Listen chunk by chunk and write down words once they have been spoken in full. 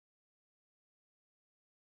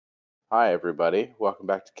Hi, everybody. Welcome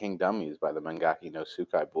back to King Dummies by the Mangaki no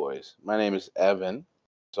Tsukai Boys. My name is Evan.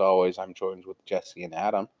 As always, I'm joined with Jesse and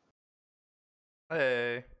Adam.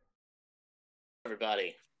 Hey.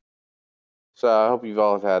 Everybody. So I hope you've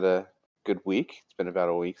all had a good week. It's been about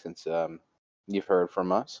a week since you've heard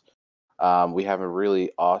from us. We have a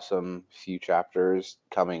really awesome few chapters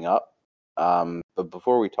coming up. But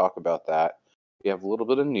before we talk about that, we have a little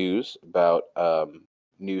bit of news about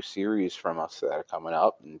new series from us that are coming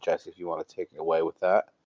up. And Jesse, if you want to take it away with that.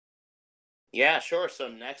 Yeah, sure. So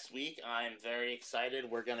next week, I'm very excited.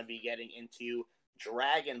 We're going to be getting into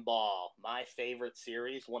Dragon Ball, my favorite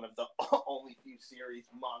series, one of the only few series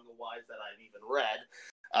manga-wise that I've even read.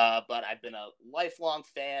 But I've been a lifelong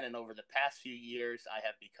fan, and over the past few years, I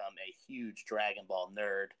have become a huge Dragon Ball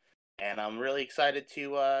nerd. And I'm really excited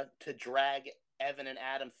to drag Evan and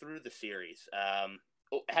Adam through the series.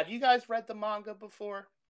 Have you guys read the manga before?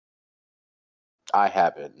 I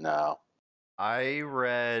haven't, no. I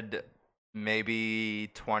read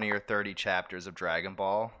maybe 20 or 30 chapters of Dragon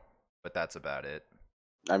Ball, but that's about it.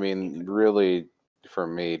 I mean, really, for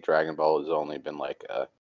me, Dragon Ball has only been it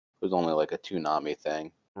was only like a Toonami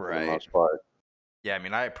thing for the Right. most part. Yeah, I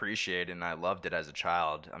mean, I appreciate it and I loved it as a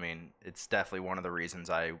child. I mean, it's definitely one of the reasons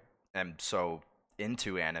I am so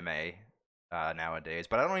into anime nowadays,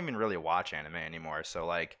 but I don't even really watch anime anymore. So,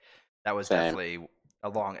 like, that was Same. definitely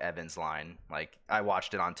along Evan's line. Like, I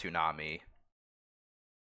watched it on Toonami.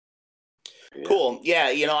 Yeah. Cool. Yeah,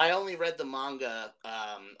 I only read the manga.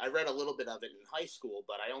 I read a little bit of it in high school,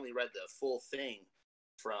 but I only read the full thing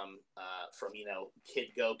from Kid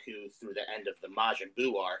Goku through the end of the Majin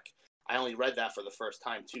Buu arc. I only read that for the first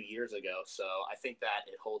time 2 years ago, so I think that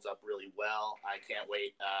it holds up really well. I can't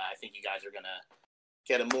wait. I think you guys are gonna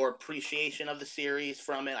get a more appreciation of the series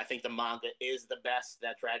from it. I think the manga is the best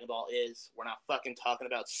that Dragon Ball is. We're not fucking talking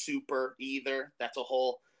about Super either. That's a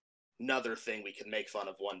whole another thing we could make fun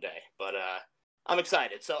of one day. But I'm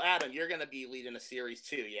excited. So Adam, you're gonna be leading a series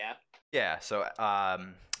too, yeah? Yeah, so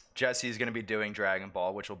Jesse's going to be doing Dragon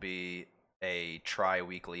Ball, which will be a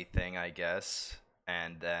tri-weekly thing, I guess.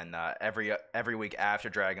 And then every week after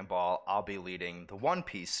Dragon Ball, I'll be leading the One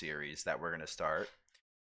Piece series that we're going to start.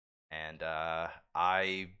 And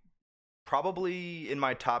I probably in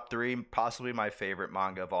my top three, possibly my favorite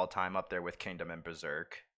manga of all time, up there with Kingdom and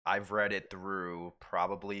Berserk. I've read it through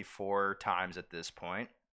probably 4 times at this point.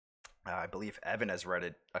 I believe Evan has read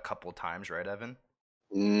it a couple times, right, Evan?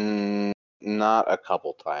 Not a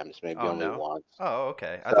couple times, maybe Oh only no. once. Oh,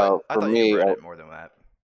 okay. I thought So I for thought you've me, read it more than that.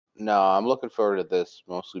 no, I'm looking forward to this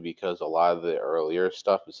mostly because a lot of the earlier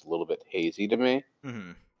stuff is a little bit hazy to me.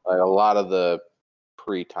 Hmm. Like a lot of the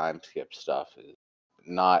pre-time skip stuff is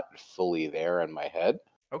not fully there in my head.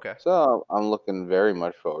 Okay. So I'm looking very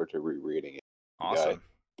much forward to rereading it. You guys. Awesome.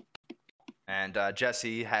 And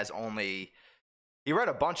Jesse has only he read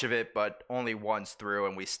a bunch of it, but only once through,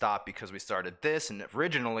 and we stopped because we started this. And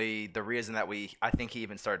originally, the reason that I think he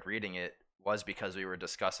even started reading it was because we were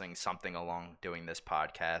discussing something along doing this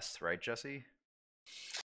podcast, right, Jesse?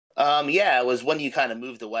 Yeah, it was when you kind of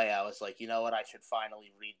moved away. I was like, you know what? I should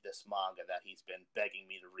finally read this manga that he's been begging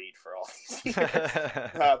me to read for all these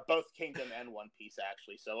years. Both Kingdom and One Piece,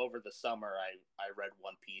 actually. So over the summer, I read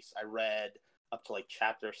One Piece. I read up to like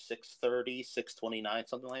chapter 630, 629,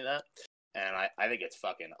 something like that. And I think it's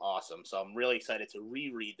fucking awesome. So I'm really excited to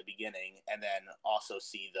reread the beginning and then also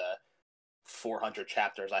see the 400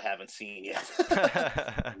 chapters I haven't seen yet.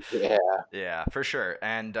 Yeah. Yeah, for sure.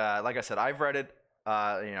 And like I said, I've read it,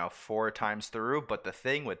 4 times through. But the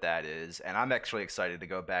thing with that is, and I'm actually excited to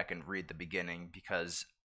go back and read the beginning because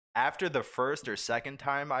after the first or second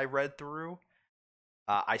time I read through,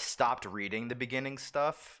 I stopped reading the beginning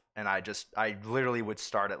stuff, and I literally would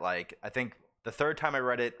start at like I think the third time I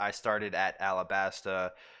read it, I started at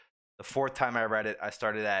Alabasta. The fourth time I read it, I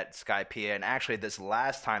started at Skypiea, and actually, this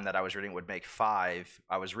last time that I was reading would make 5.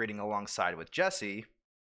 I was reading alongside with Jesse,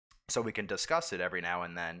 so we can discuss it every now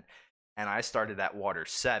and then. And I started at Water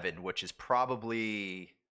 7, which is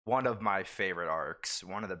probably one of my favorite arcs,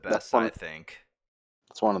 one of the best, I think.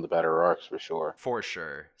 It's one of the better arcs for sure. For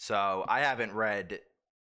sure. So I haven't read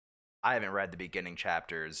the beginning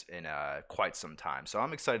chapters in quite some time, so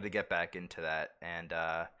I'm excited to get back into that, and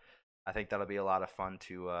I think that'll be a lot of fun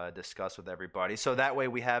to discuss with everybody. So that way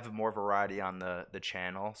we have more variety on the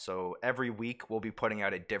channel. So every week we'll be putting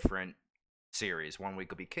out a different series. One week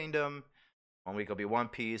will be Kingdom, one week will be One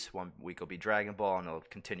Piece, one week will be Dragon Ball, and it'll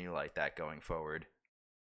continue like that going forward.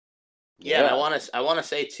 Yeah, and I want to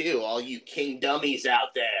say too, all you King Dummies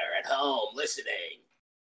out there at home listening,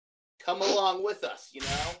 come along with us,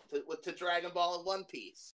 to Dragon Ball and One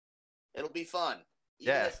Piece. It'll be fun.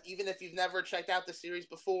 Even if you've never checked out the series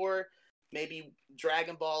before, maybe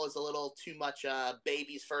Dragon Ball is a little too much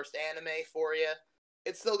baby's first anime for you,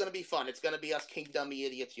 it's still going to be fun. It's going to be us Kingdom-y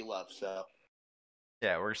idiots you love, so.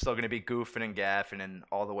 Yeah, we're still going to be goofing and gaffing and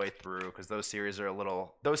all the way through because those series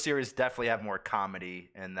definitely have more comedy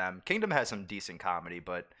in them. Kingdom has some decent comedy,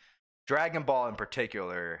 but Dragon Ball in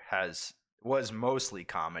particular was mostly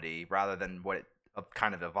comedy rather than what it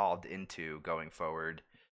kind of evolved into going forward.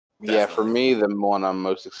 Yeah, for Definitely. me, the one I'm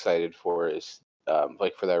most excited for is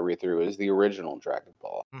like for that read through is the original Dragon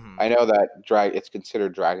Ball. Mm-hmm. I know that it's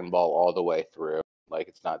considered Dragon Ball all the way through. Like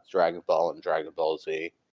it's not Dragon Ball and Dragon Ball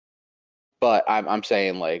Z. But I'm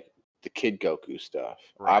saying like the Kid Goku stuff.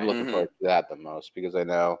 Right. I'm looking forward to that the most because I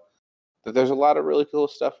know that there's a lot of really cool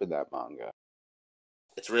stuff in that manga.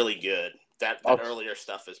 It's really good. That earlier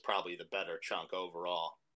stuff is probably the better chunk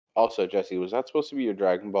overall. Also, Jesse, was that supposed to be your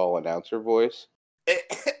Dragon Ball announcer voice?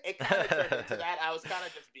 It kind of turned into that. I was kind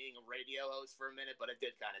of just being a radio host for a minute, but it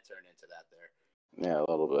did kind of turn into that there. Yeah, a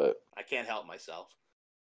little bit. I can't help myself.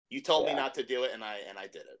 You told me not to do it, and I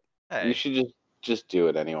did it. Hey. You should just do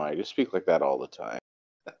it anyway. Just speak like that all the time.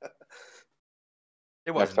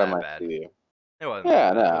 It wasn't that bad. It wasn't.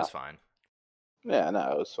 Yeah, no. It was fine. Yeah,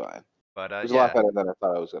 no, it was fine. But it was a lot better than I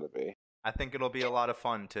thought it was going to be. I think it'll be a lot of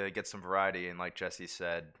fun to get some variety, and like Jesse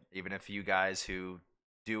said, even if you guys who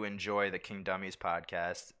do enjoy the King Dummies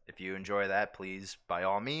podcast, if you enjoy that, please, by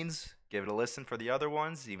all means, give it a listen for the other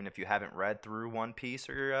ones, even if you haven't read through One Piece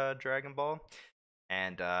or Dragon Ball.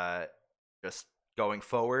 And just going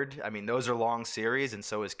forward, I mean, those are long series, and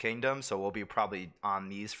so is Kingdom, so we'll be probably on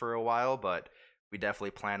these for a while, but we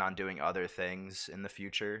definitely plan on doing other things in the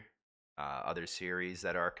future, other series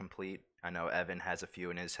that are complete. I know Evan has a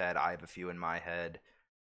few in his head, I have a few in my head.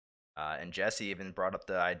 And Jesse even brought up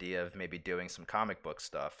the idea of maybe doing some comic book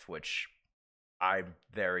stuff, which I'm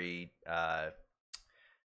very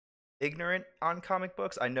ignorant on comic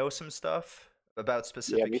books. I know some stuff about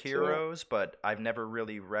specific heroes, but I've never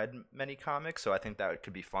really read many comics, so I think that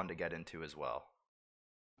could be fun to get into as well.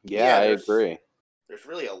 Yeah, I agree. There's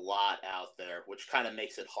really a lot out there, which kind of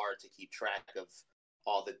makes it hard to keep track of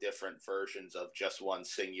all the different versions of just one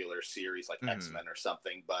singular series like X-Men or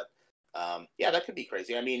something, but yeah, that could be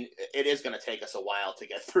crazy. I mean, it is going to take us a while to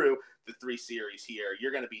get through the 3 series here.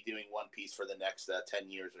 You're going to be doing One Piece for the next 10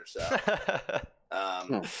 years or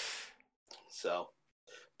so. So,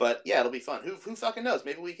 but yeah, it'll be fun. Who fucking knows?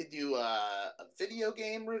 Maybe we could do a video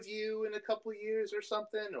game review in a couple years or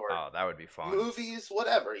something, or that would be fun. Movies,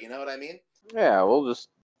 whatever. You know what I mean? Yeah, we'll just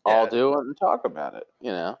all do it and talk about it.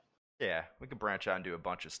 You know. Yeah, we could branch out and do a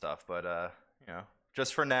bunch of stuff, but you know.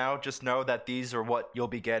 Just for now, just know that these are what you'll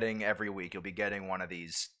be getting every week. You'll be getting one of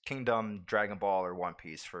these Kingdom, Dragon Ball, or One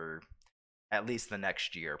Piece for at least the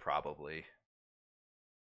next year, probably.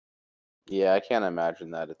 Yeah, I can't imagine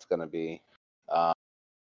that it's going to be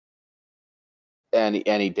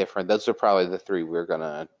any different. Those are probably the 3 we're going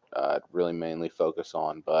to really mainly focus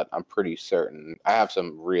on, but I'm pretty certain I have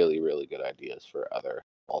some really, really good ideas for other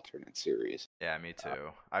alternate series. Yeah, me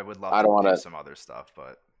too. I would love to do some other stuff,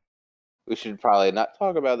 but... We should probably not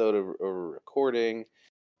talk about that over recording,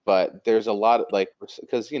 but there's a lot of, like,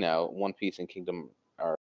 because, you know, One Piece and Kingdom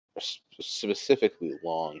are specifically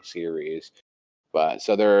long series, but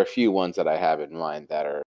so there are a few ones that I have in mind that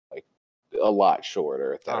are, like, a lot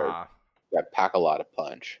shorter, that pack a lot of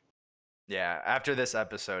punch. Yeah, after this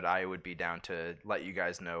episode, I would be down to let you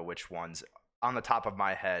guys know which ones, on the top of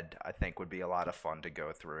my head, I think would be a lot of fun to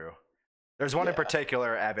go through. There's one in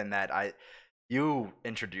particular, Evan, that you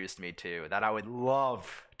introduced me to that I would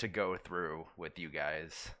love to go through with you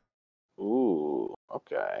guys. Ooh,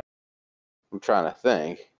 okay. I'm trying to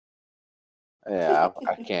think. Yeah,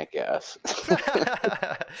 I can't guess.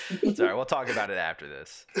 Sorry, we'll talk about it after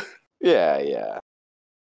this. Yeah.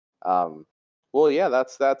 Well, yeah,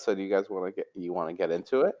 that's that. So, do you guys want to get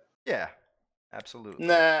into it? Yeah, absolutely.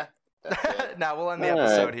 Nah. Now we'll end the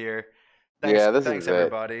episode here. Thanks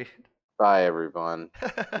everybody. Bye, everyone.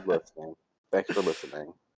 Listening. Thanks for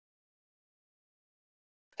listening.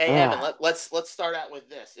 Hey, Evan, let's start out with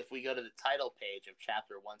this. If we go to the title page of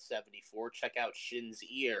chapter 174, check out Shin's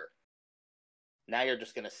ear. Now you're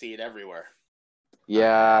just going to see it everywhere.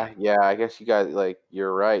 Yeah, I guess you guys,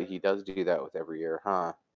 you're right. He does do that with every ear,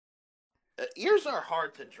 huh? Ears are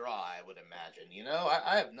hard to draw, I would imagine. You know,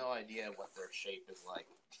 I have no idea what their shape is like.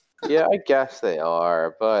 Yeah, I guess they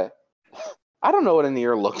are, but... I don't know what an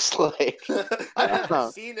ear looks like. I've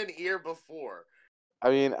never seen an ear before.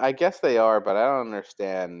 I mean, I guess they are, but I don't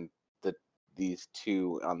understand these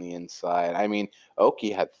 2 on the inside. I mean,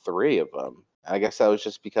 Oki had 3 of them. I guess that was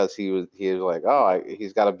just because he was like,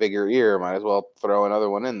 he's got a bigger ear. Might as well throw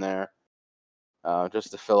another one in there,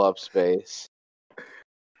 just to fill up space.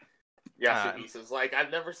 Yashibisa's like,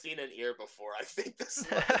 I've never seen an ear before. I think this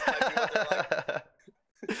might be what they're like.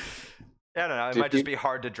 I don't know. It might just be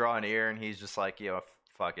hard to draw an ear, and he's just like,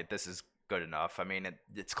 fuck it, this is good enough. I mean,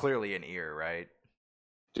 it's clearly an ear, right?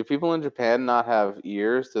 Do people in Japan not have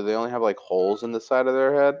ears? Do they only have like holes in the side of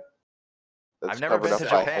their head? I've never been to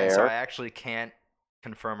Japan, so I actually can't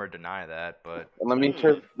confirm or deny that. But let me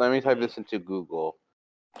type this into Google.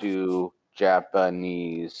 Do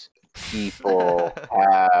Japanese people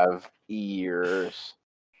have ears?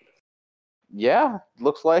 Yeah,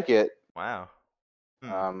 looks like it. Wow.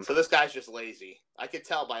 So this guy's just lazy. I could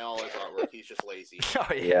tell by all his artwork he's just lazy.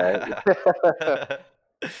 Oh yeah.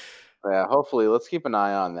 Yeah. Hopefully, let's keep an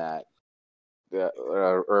eye on that.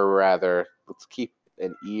 Or rather, let's keep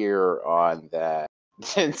an ear on that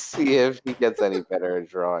and see if he gets any better at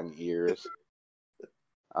drawing ears.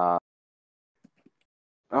 Oh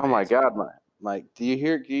my God, Mike! Do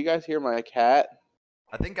you guys hear my cat?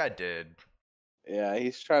 I think I did. Yeah,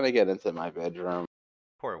 he's trying to get into my bedroom.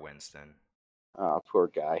 Poor Winston. Oh, poor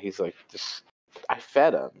guy. He's like, I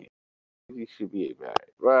fed him. He should be all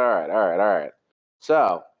right. All right.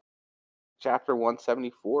 So, chapter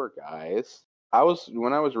 174, guys.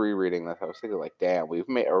 When I was rereading this, I was thinking like, damn, we've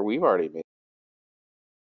already made.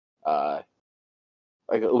 Like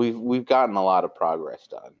we've gotten a lot of progress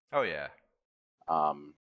done. Oh yeah.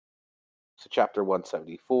 So chapter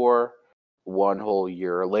 174, one whole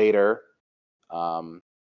year later.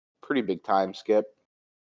 Pretty big time skip.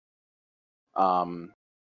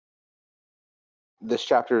 This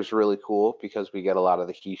chapter is really cool because we get a lot of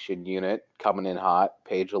the Hishin unit coming in hot.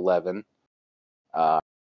 Page 11.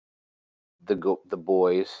 The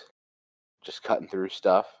boys just cutting through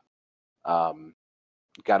stuff.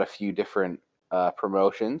 Got a few different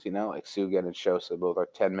promotions, like Sugen and Shosa, both are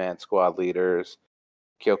 10-man squad leaders.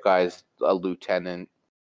 Kyokai's a lieutenant.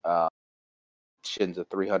 Shin's a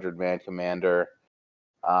 300-man commander.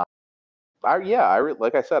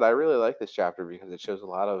 Like I said, I really like this chapter because it shows a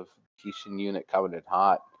lot of Hishin unit coming in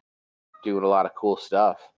hot, doing a lot of cool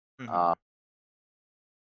stuff. Mm-hmm.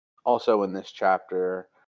 Also in this chapter,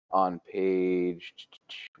 on page,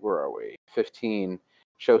 where are we? 15,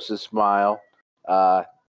 Shosa's smile,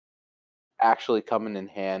 actually coming in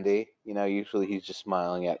handy. Usually he's just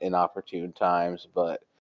smiling at inopportune times, but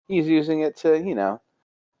he's using it to,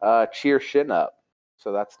 cheer Shin up.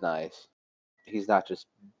 So that's nice. He's not just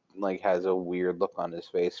like has a weird look on his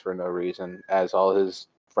face for no reason as all his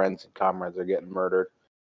friends and comrades are getting murdered.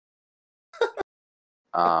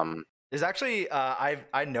 There's actually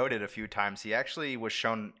I noted a few times he actually was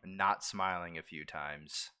shown not smiling a few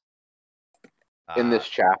times. In this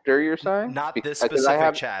chapter, you're saying? Not this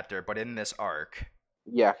specific chapter, but in this arc.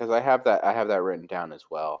 Yeah, because I have that written down as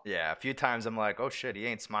well. Yeah, a few times I'm like, oh shit, he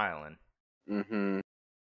ain't smiling. Mm-hmm.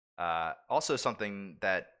 Also something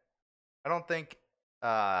that I don't think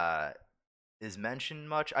is mentioned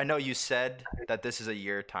much. I know you said that this is a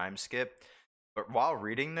year time skip, but while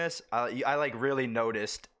reading this, I like really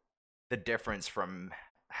noticed the difference from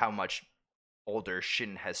how much older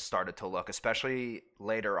Shin has started to look, especially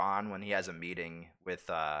later on when he has a meeting with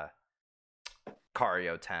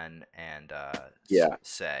Karyo-ten and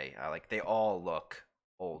Sei. Like they all look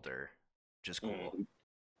older, which is cool.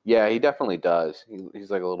 Yeah, he definitely does. He's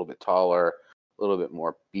like a little bit taller, a little bit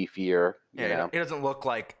more beefier. Yeah, he doesn't look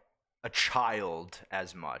like a child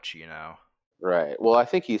as much, Right. Well, I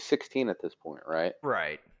think he's 16 at this point, right?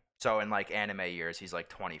 Right. So in like anime years, he's like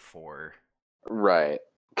 24. Right.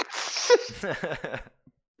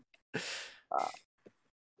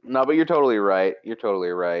 No, but you're totally right.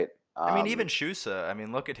 I mean, even Shusa. I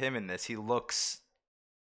mean, look at him in this. He looks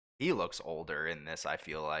older in this. I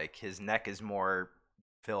feel like his neck is more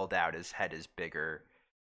filled out. His head is bigger.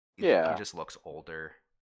 He just looks older.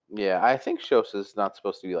 Yeah, I think Shosa's not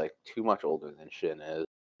supposed to be like too much older than Shin is.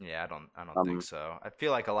 Yeah, I don't think so. I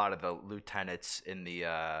feel like a lot of the lieutenants in the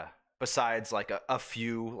besides like a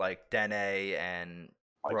few like Dene and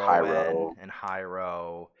like Rowan and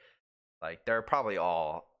Hyro, like they're probably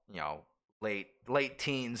all, late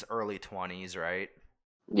teens, early 20s, right?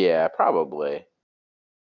 Yeah, probably.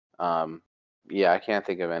 Yeah, I can't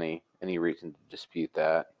think of any reason to dispute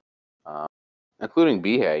that. Including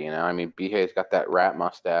Bihei, I mean, Bihei's got that rat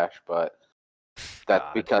mustache, but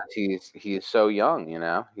that's because he's so young,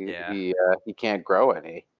 he can't grow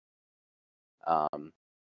any.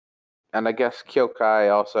 And I guess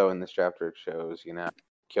Kyokai also in this chapter it shows,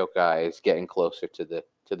 Kyokai is getting closer to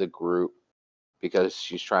the group because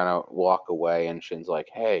she's trying to walk away, and Shin's like,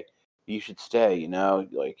 "Hey, you should stay,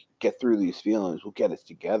 like get through these feelings. We'll get it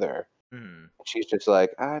together." Mm. She's just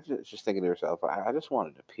like, just thinking to herself, I just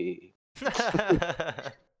wanted to pee.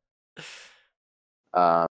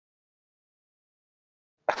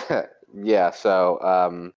 Yeah,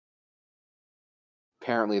 so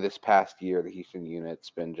apparently this past year, the Houston unit's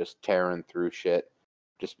been just tearing through shit,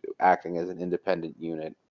 just acting as an independent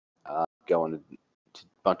unit, going to a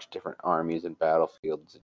bunch of different armies and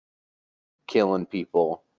battlefields, killing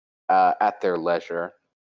people at their leisure.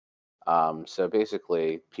 So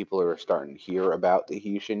basically, people are starting to hear about the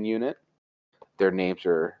Houston unit. Their names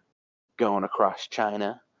are going across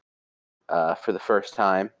China for the first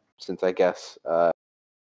time since, I guess,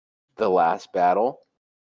 the last battle.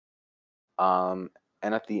 And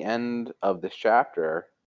at the end of this chapter,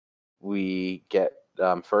 we get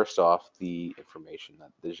first off the information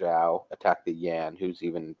that the Zhao attacked the Yan, who's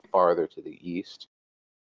even farther to the east,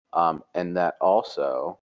 and that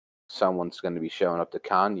also someone's going to be showing up to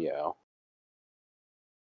Kanyo,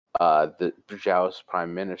 the Zhao's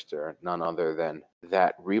prime minister, none other than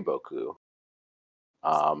that Riboku.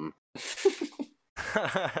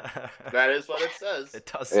 That is what it says. It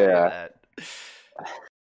does say Yeah.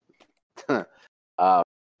 that.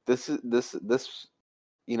 This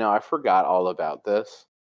I forgot all about this.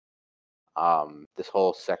 This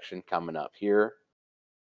whole section coming up here,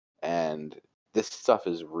 and this stuff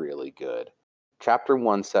is really good. Chapter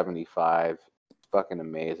 175, fucking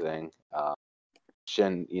amazing.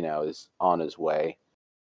 Shin, is on his way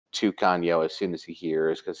to Kanyo as soon as he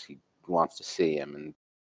hears, because he wants to see him and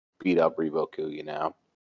beat up Riboku.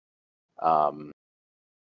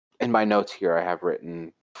 In my notes here, I have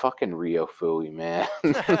written fucking Ryo Fui, man.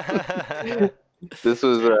 This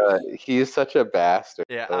was he is such a bastard.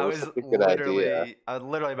 Yeah, It was such a good idea. I was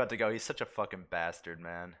literally about to go. He's such a fucking bastard,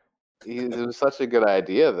 man. It was such a good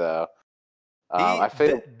idea, though. I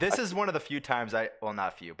feel this is one of the few times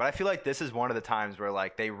not few, but I feel like this is one of the times where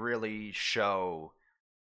like they really show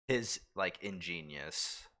his like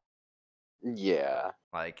ingenious. Yeah.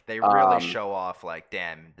 Like they really show off like,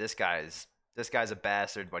 damn, this guy's a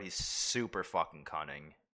bastard, but he's super fucking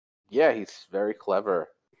cunning. Yeah, he's very clever.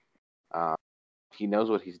 He knows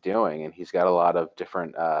what he's doing, and he's got a lot of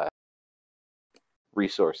different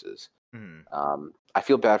resources. Mm-hmm. I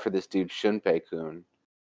feel bad for this dude Shunpei-kun.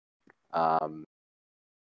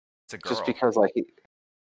 It's a girl. Just because, like,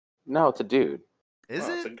 no, it's a dude. Is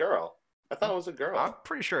it? It's a girl. I thought it was a girl. I'm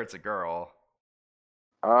pretty sure it's a girl.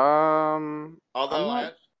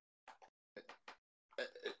 Although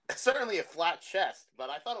certainly a flat chest, but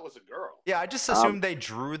I thought it was a girl. Yeah, I just assumed they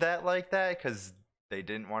drew that like that because they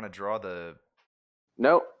didn't want to draw the.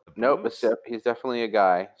 Nope. He's definitely a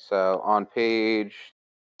guy. So on page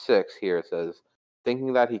 6 here it says,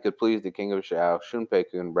 thinking that he could please the king of Zhao,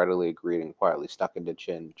 Shunpei-kun readily agreed and quietly stuck into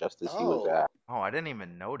Chin just as he was at. Oh, I didn't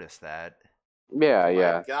even notice that. Yeah, Oh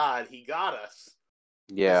my God, he got us.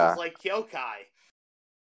 Yeah. This is like Kyokai,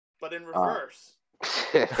 but in reverse.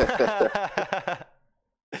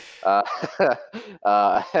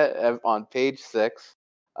 On page 6,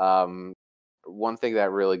 one thing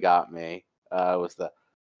that really got me was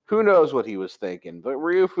who knows what he was thinking, but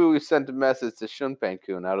Ryufu sent a message to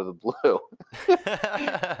Shunpei-kun out of the blue.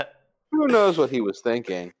 Who knows what he was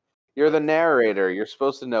thinking? You're the narrator. You're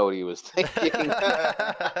supposed to know what he was thinking.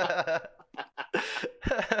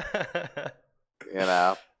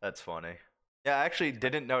 That's funny. Yeah, I actually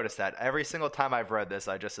didn't notice that. Every single time I've read this,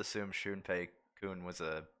 I just assumed Shunpei-kun was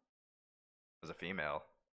a female.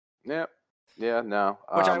 Yep. Yeah, no.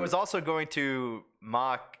 Which I was also going to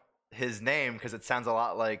mock his name because it sounds a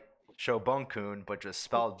lot like Shobun-kun, but just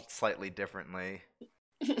spelled slightly differently.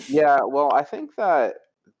 Yeah, well, I think that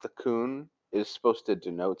the kun is supposed to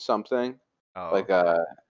denote something, like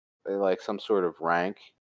some sort of rank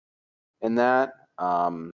in that.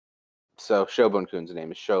 So Shobun-kun's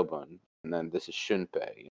name is Shobun, and then this is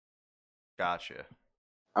Shunpei. Gotcha.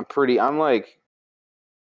 And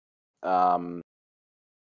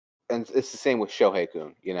it's the same with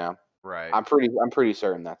Shohei-kun, Right. I'm pretty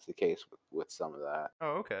certain that's the case with some of that.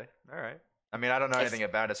 Oh, okay. All right. I mean, I don't know anything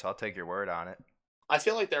about it, so I'll take your word on it. I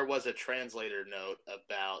feel like there was a translator note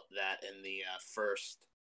about that in the first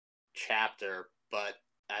chapter, but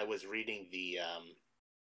I was reading the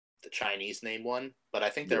Chinese name one, but I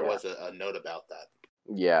think there was a note about that.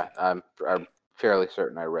 Yeah, I'm fairly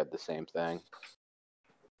certain I read the same thing.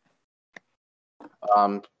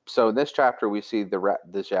 So in this chapter, we see the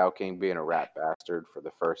Zhao King being a rat bastard for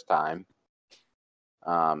the first time.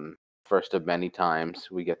 First of many times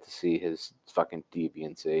we get to see his fucking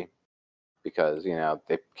deviancy, because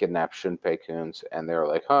they kidnapped Shunpei-kun and they were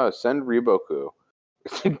like, send Riboku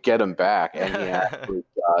to get him back, and he actually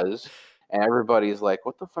does. And everybody's like,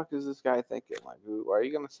 what the fuck is this guy thinking? Like, why are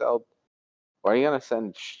you gonna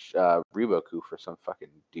send Riboku for some fucking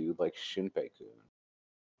dude like Shunpei-kun?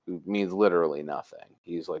 who means literally nothing.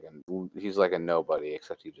 He's like a nobody,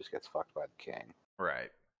 except he just gets fucked by the king.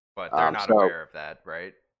 Right. But they're not aware of that,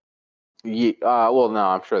 right? Yeah, well, no,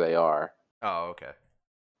 I'm sure they are. Oh, okay.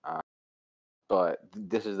 But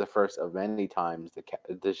this is the first of many times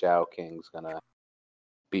the Zhao King's gonna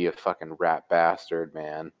be a fucking rat bastard,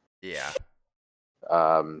 man. Yeah.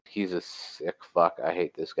 He's a sick fuck. I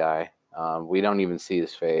hate this guy. We don't even see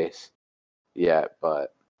his face yet,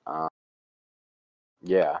 but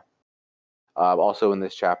yeah. Also in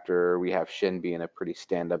this chapter, we have Shin being a pretty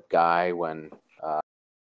stand-up guy when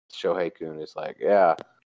Shohei-kun is like, yeah,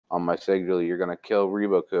 on my signal, you're gonna kill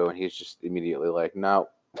Riboku, and he's just immediately like, no.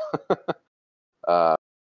 You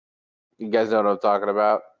guys know what I'm talking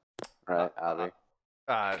about, right, Avi?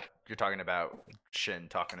 You're talking about Shin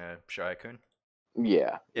talking to Shohei-kun?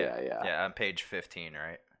 Yeah. Yeah, on page 15,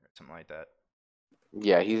 right? Or something like that.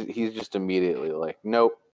 Yeah, he's just immediately like,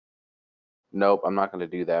 nope, I'm not gonna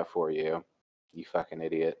do that for you, you fucking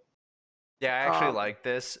idiot. Yeah, I actually like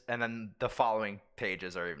this, and then the following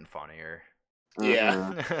pages are even funnier.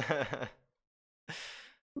 Yeah.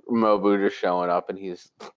 Mobu just showing up, and he's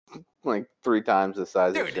like 3 times the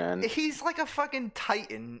size of Dude, Shin. he's like a fucking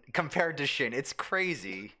titan compared to Shin. It's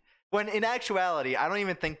crazy. When in actuality, I don't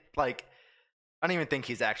even think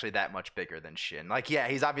he's actually that much bigger than Shin. Like, yeah,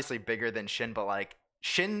 he's obviously bigger than Shin, but like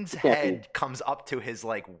Shin's head comes up to his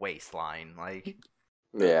like waistline. Like,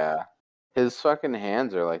 yeah, his fucking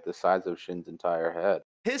hands are like the size of Shin's entire head.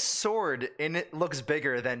 His sword in it looks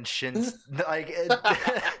bigger than Shin's. Like,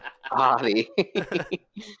 body.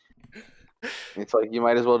 It's like you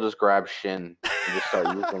might as well just grab Shin and just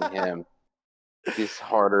start using him. He's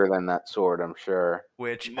harder than that sword, I'm sure.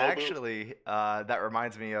 Which actually, that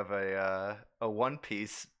reminds me of a One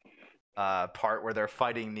Piece part where they're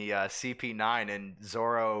fighting the CP9, and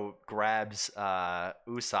Zoro grabs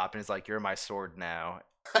Usopp and is like, "You're my sword now."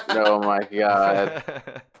 Oh my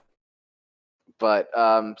god. But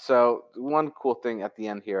so one cool thing at the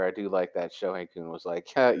end here, I do like that Shohei-kun was like,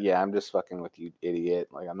 yeah, I'm just fucking with you, idiot.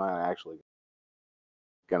 Like, I'm not actually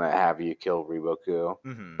gonna have you kill Riboku.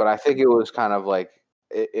 Mm-hmm. But I think it was kind of like,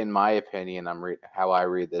 in my opinion, how I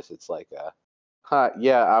read this, it's like,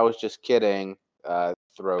 yeah, I was just kidding.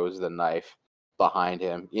 Throws the knife behind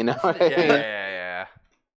him. You know what I mean? Yeah.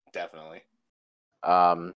 Definitely.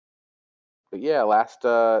 But yeah, last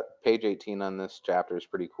page 18 on this chapter is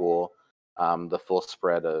pretty cool. The full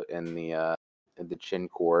spread in the Chin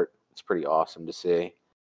Court. It's pretty awesome to see.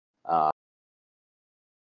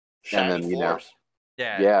 Shiny and then floors.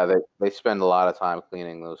 Yeah, they spend a lot of time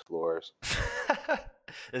cleaning those floors.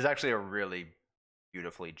 It's actually a really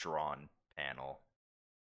beautifully drawn panel.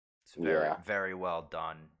 It's very very well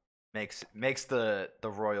done. Makes the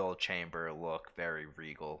royal chamber look very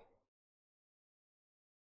regal.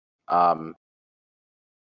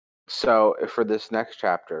 So for this next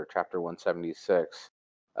chapter, chapter 176,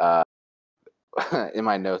 in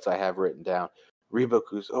my notes I have written down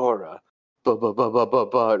Riboku's aura, but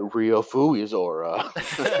Ryofui's aura.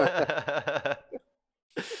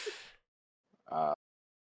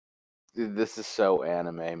 This is so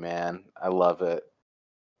anime, man. I love it.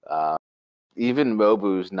 Even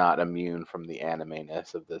Mobu's not immune from the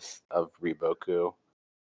anime-ness of Riboku.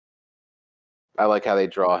 I like how they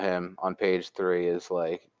draw him on page 3 as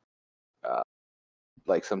like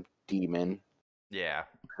some demon. Yeah.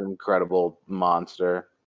 Incredible monster.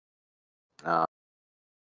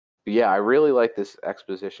 Yeah, I really like this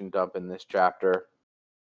exposition dump in this chapter.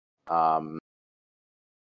 Like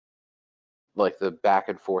the back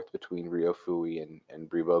and forth between Ryofui and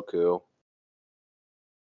Riboku.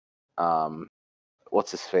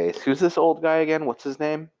 What's his face? Who's this old guy again? What's his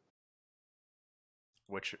name?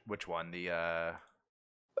 Which one? The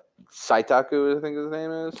Saitaku, I think his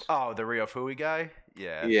name is. Oh, the Ryofui guy?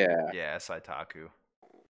 Yeah. Yeah, Saitaku.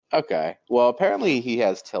 Okay. Well, apparently he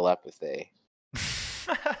has telepathy.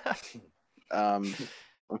 I'm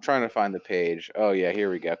trying to find the page. Oh yeah,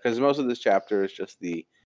 here we go. Because most of this chapter is just the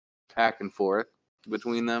back and forth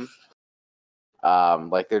between them.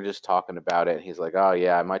 Like they're just talking about it. He's like, "Oh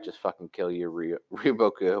yeah, I might just fucking kill you,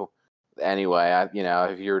 Riboku. Anyway,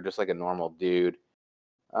 if you were just like a normal dude,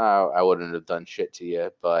 I wouldn't have done shit to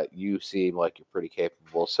you. But you seem like you're pretty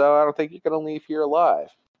capable, so I don't think you're gonna leave here alive."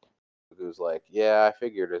 Who's like, "Yeah, I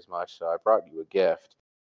figured as much, so I brought you a gift."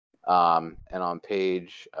 And on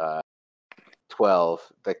page 12,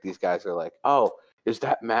 like these guys are like, "Oh, is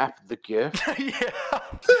that map the gift?" Yeah.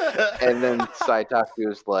 And then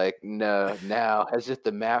Saitaku is like, "No, now, as if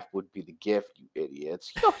the map would be the gift, you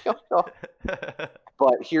idiots."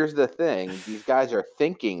 But here's the thing: these guys are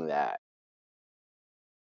thinking that.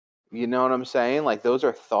 You know what I'm saying? Like those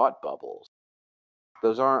are thought bubbles.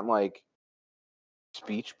 Those aren't like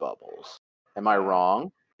speech bubbles. Am I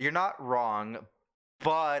wrong? You're not wrong,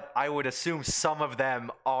 but I would assume some of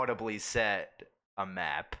them audibly said a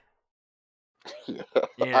map. You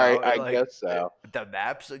know, I like guess so. the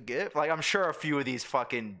map's a gift. Like I'm sure a few of these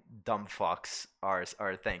fucking dumb fucks are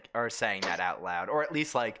saying that out loud, or at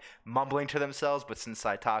least like mumbling to themselves. But since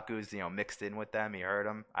Saitaku's mixed in with them, he heard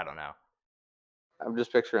them. I don't know. I'm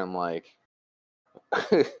just picturing like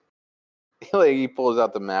like he pulls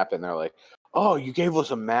out the map and they're like, "Oh, you gave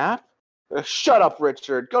us a map? Shut up,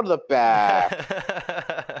 Richard. Go to the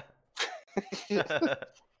back."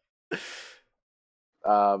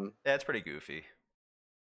 Yeah, it's pretty goofy.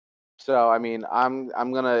 So I mean, I'm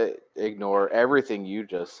gonna ignore everything you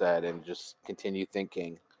just said and just continue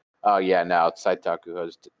thinking. Oh yeah, now Saitaku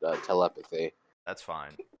has telepathy. That's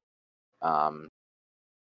fine.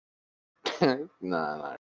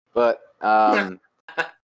 No. But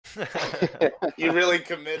You really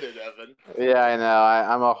committed, Evan. yeah, I know.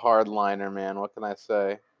 I'm a hardliner, man. What can I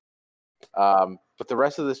say? But the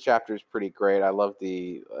rest of this chapter is pretty great. I love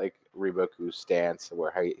the Riboku stance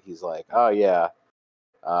where he's like, "Oh yeah,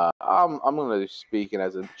 I'm gonna be speaking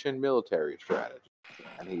as a Chin military strategist,"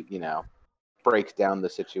 and he breaks down the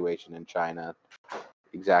situation in China,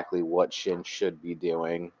 exactly what Shin should be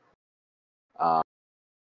doing.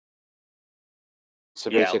 So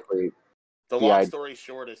basically, the long story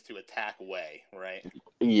short is to attack Wei, right?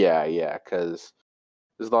 Yeah, because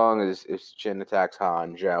as long as if Shin attacks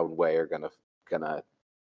Han, Zhao and Wei are gonna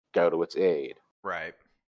go to its aid. Right.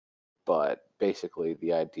 But basically,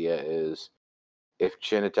 the idea is if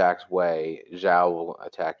Shin attacks Wei, Zhao will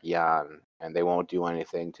attack Yan, and they won't do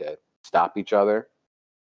anything to stop each other.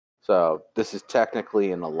 So this is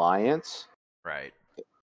technically an alliance. Right.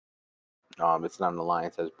 It's not an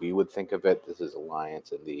alliance as we would think of it. This is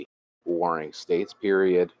alliance in the Warring States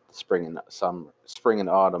period, spring and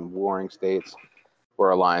autumn Warring States, where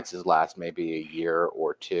alliances last maybe a year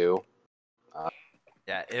or two.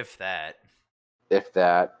 Yeah, if that. If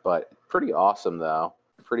that, but pretty awesome though.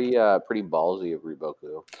 Pretty ballsy of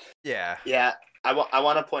Riboku. Yeah. Yeah. I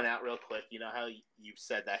want to point out real quick. You know how you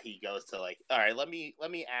said that he goes to like, all right, let me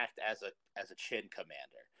act as a Chin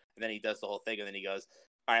commander, and then he does the whole thing, and then he goes,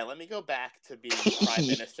 all right, let me go back to being Prime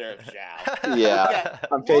Minister of Zhao. Yeah,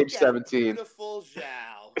 on page 17. Beautiful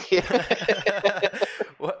Zhao.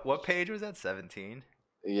 What page was that? 17.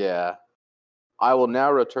 Yeah. I will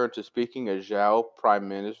now return to speaking as Zhao Prime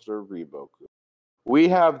Minister Riboku. We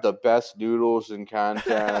have the best noodles in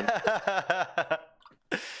Kantan.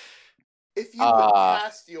 If you would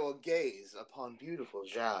cast your gaze upon beautiful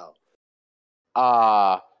Zhao.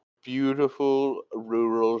 Beautiful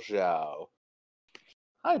rural Zhao.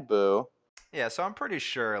 Hi, Boo. Yeah, so I'm pretty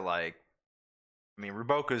sure,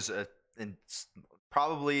 Riboku's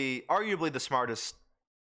probably, arguably the smartest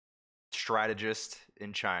strategist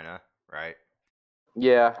in China, right?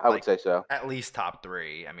 Yeah, I would say so. At least top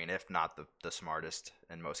 3. I mean, if not the smartest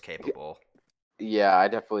and most capable. Yeah, I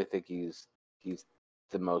definitely think he's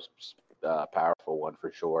the most powerful one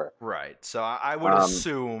for sure. Right. So I would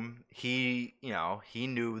assume he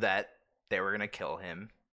knew that they were gonna kill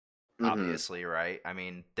him. Obviously, right? I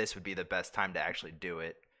mean, this would be the best time to actually do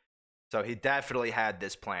it. So he definitely had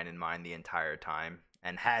this plan in mind the entire time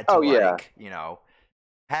and had to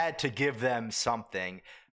had to give them something.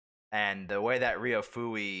 And the way that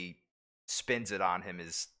Ryofui spins it on him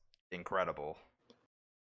is incredible.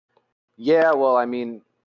 Yeah, well, I mean,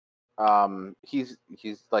 he's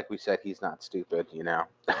like we said, he's not stupid,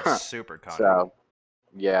 Super cunning. So,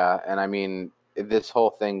 yeah, and I mean, this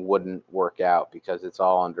whole thing wouldn't work out because it's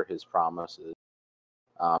all under his promises.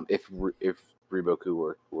 If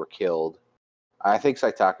Riboku were killed, I think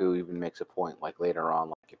Saitaku even makes a point, like later on,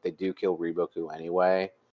 like if they do kill Riboku anyway,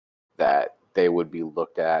 that they would be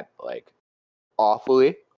looked at like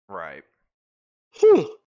awfully. Right.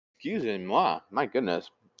 Excuse me, my goodness.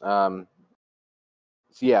 So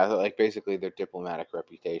yeah, like basically their diplomatic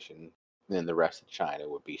reputation in the rest of China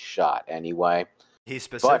would be shot anyway. He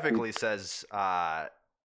specifically says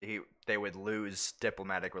they would lose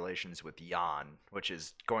diplomatic relations with Yan, which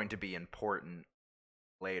is going to be important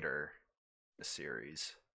later in the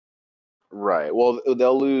series. Right. Well,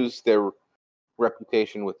 they'll lose their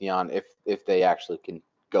reputation with Yan if they actually can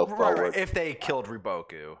go forward. Right. If they killed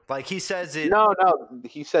Riboku, like he says it. No,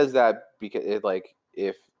 he says that because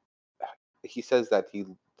if he says that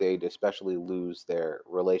they'd especially lose their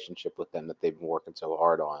relationship with them that they've been working so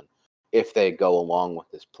hard on if they go along with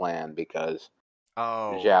this plan because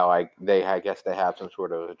Zhao, I guess they have some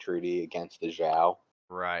sort of a treaty against the Zhao.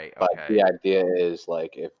 Right. But the idea is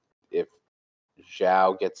like if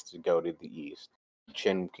Zhao gets to go to the east,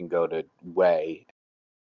 Qin can go to Wei,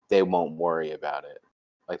 they won't worry about it.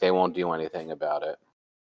 Like they won't do anything about it.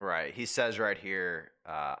 Right. He says right here,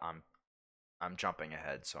 I'm jumping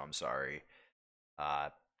ahead, so I'm sorry.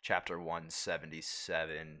 Chapter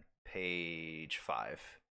 177, page 5.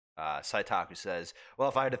 Saitaku says, well,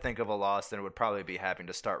 if I had to think of a loss, then it would probably be having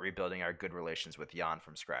to start rebuilding our good relations with Yan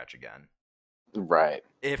from scratch again. Right.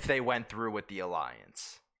 If they went through with the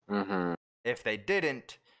alliance. Mm-hmm. If they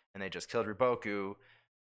didn't, and they just killed Riboku,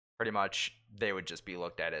 pretty much they would just be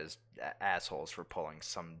looked at as assholes for pulling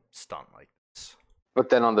some stunt like this. But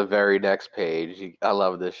then on the very next page, I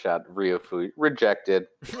love this shot. Ryofui rejected.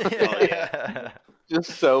 Oh, yeah.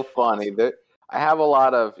 Just so funny. That I have a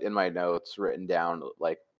lot of in my notes written down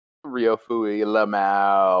like Ryofui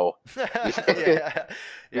Lamau Yeah.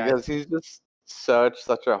 because he's just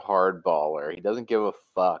such a hard baller. He doesn't give a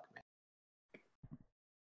fuck,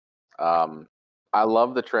 man. I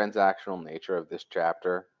love the transactional nature of this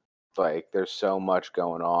chapter. Like, there's so much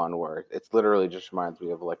going on where it's literally just reminds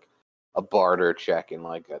me of like a barter check in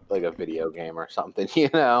like a video game or something, you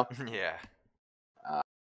know? Yeah.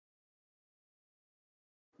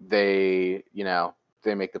 They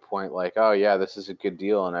make the point like, oh yeah, this is a good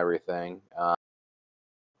deal and everything,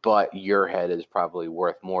 but your head is probably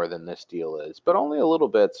worth more than this deal is, but only a little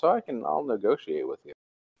bit, so I'll negotiate with you.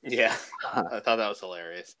 Yeah, I thought that was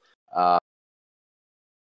hilarious.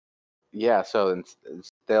 Yeah, so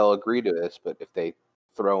they'll agree to this, but if they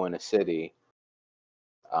throw in a city,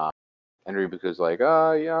 and Riboku's like,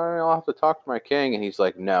 oh yeah, I'll have to talk to my king, and he's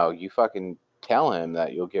like, no, you fucking tell him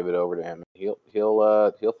that you'll give it over to him. He'll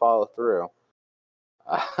follow through.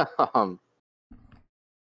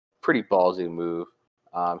 Pretty ballsy move.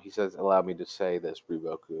 He says, allow me to say this,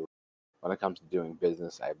 Riboku. When it comes to doing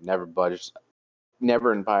business, I've never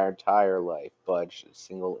in my entire life budged a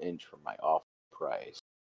single inch from my offer price.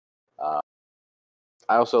 I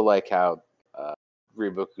also like how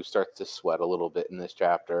Riboku starts to sweat a little bit in this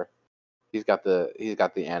chapter. He's got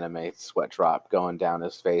the anime sweat drop going down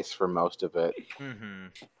his face for most of it. Mm-hmm.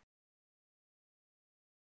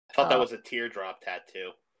 I thought that was a teardrop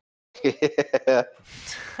tattoo. It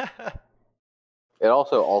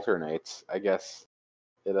also alternates. I guess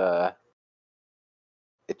it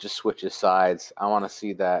just switches sides. I want to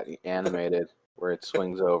see that animated where it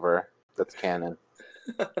swings over. That's canon.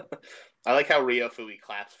 I like how Ryofui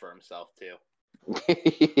claps for himself too.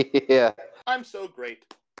 Yeah. I'm so great.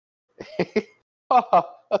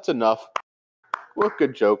 That's enough. What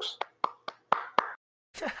good jokes.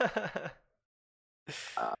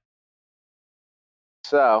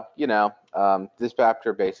 So, this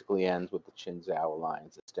chapter basically ends with the Qinzhou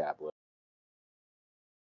alliance established.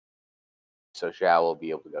 So Xiao will be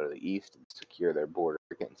able to go to the east and secure their border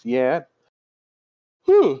against Yan.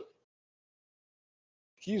 Whew.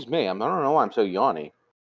 Excuse me, I don't know why I'm so yawny.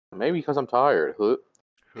 Maybe because I'm tired.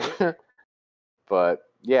 But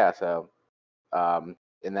yeah, so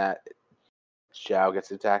in that, Xiao gets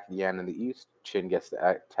to attack Yan in the east. Qin gets to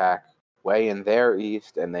attack Wei in their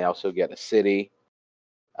east, and they also get a city.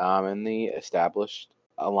 And the established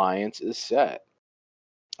alliance is set.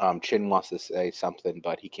 Qin wants to say something,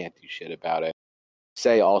 but he can't do shit about it.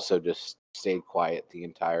 Sei also just stayed quiet the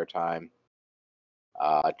entire time.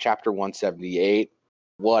 Chapter 178.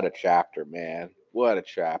 What a chapter, man. What a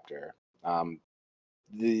chapter.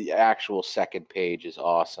 The actual second page is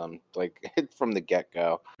awesome. Like, from the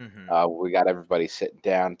get-go. Mm-hmm. We got everybody sitting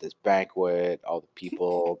down at this banquet, all the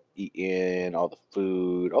people eating, all the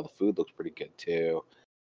food. All the food looks pretty good, too.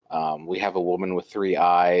 We have a woman with 3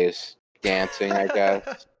 eyes dancing, I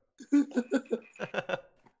guess.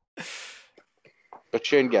 But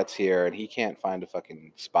Qin gets here, and he can't find a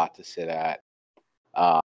fucking spot to sit at.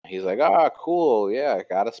 He's like, cool, yeah, I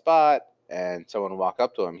got a spot. And someone walk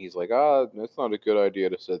up to him. He's like, that's not a good idea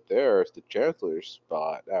to sit there. It's the Chancellor's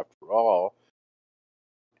spot, after all.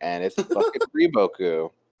 And it's fucking Riboku.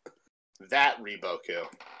 That Riboku.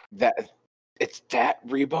 It's that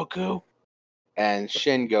Riboku? And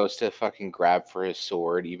Shin goes to fucking grab for his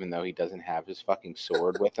sword, even though he doesn't have his fucking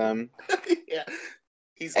sword with him. Yeah.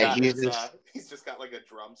 He's just got like a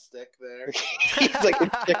drumstick there. He's like a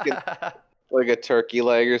chicken, like a turkey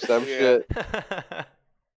leg or some shit.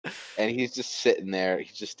 And he's just sitting there.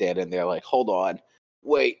 He's just standing there like, hold on.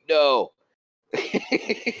 Wait, no.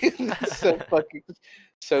 So fucking,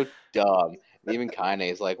 so dumb. And even Kaine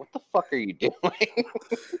is like, what the fuck are you doing?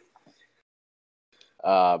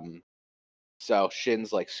 So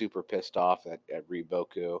Shin's like super pissed off at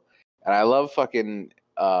Riboku. And I love fucking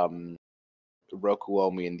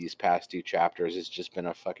Rokuomi in these past 2 chapters has just been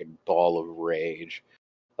a fucking ball of rage.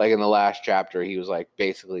 Like in the last chapter, he was like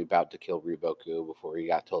basically about to kill Riboku before he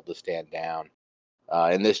got told to stand down.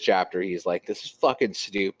 In this chapter, he's like, "This is fucking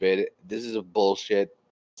stupid. This is a bullshit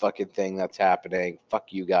fucking thing that's happening.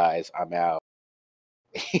 Fuck you guys. I'm out."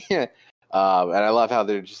 And I love how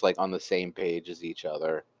they're just like on the same page as each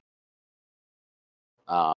other.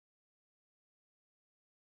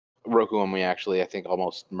 Rokuomi actually, I think,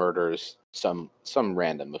 almost murders some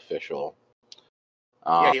random official.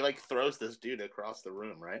 Yeah, he like throws this dude across the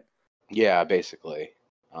room, right? Yeah, basically.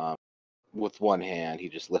 With one hand, he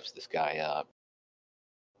just lifts this guy up.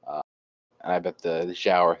 And I bet the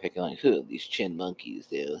shower thinking like, these chin monkeys,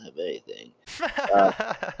 they don't have anything.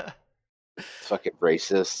 Fucking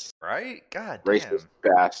racists. Right? God Racist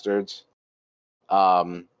damn. bastards.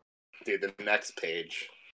 Dude, the next page.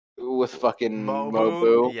 With fucking Mobu,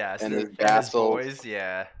 Mobu yes, and his and his vassals. boys,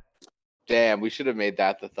 yeah. Damn, we should have made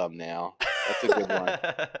that the thumbnail. That's a good one.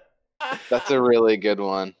 That's a really good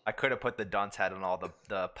one. I could have put the dunce head on all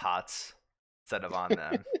the pots instead of on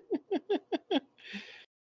them.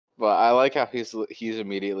 But I like how he's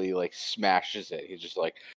immediately like smashes it. He's just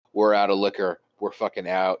like, "We're out of liquor. We're fucking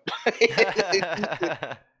out."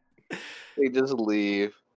 They just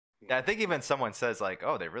leave. Yeah, I think even someone says like,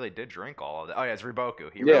 "Oh, they really did drink all of that." Oh yeah, it's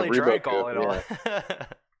Riboku. He Yeah, really drank Riboku, all it all.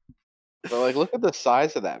 But like, look at the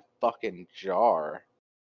size of that fucking jar.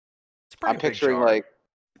 It's a pretty I'm big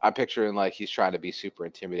picturing like he's trying to be super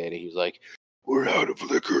intimidating. He's like, "We're out of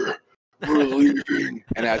liquor. We're leaving."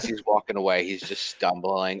 And as he's walking away, he's just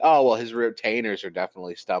stumbling. Oh well, his retainers are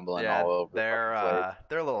definitely stumbling Yeah, all over. they're the place.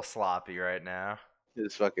 they're a little sloppy right now.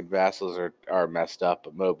 His fucking vassals are messed up,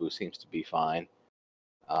 but Mobu seems to be fine.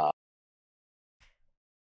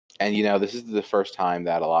 And you know, this is the first time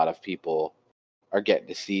that a lot of people are getting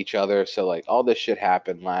to see each other. So like, all this shit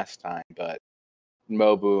happened last time, but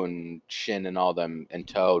Mobu and Shin and all them and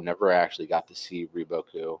Toe never actually got to see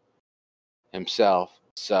Riboku himself.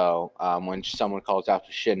 So when someone calls out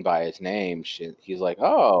to Shin by his name, he's like,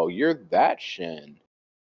 "Oh, you're that Shin."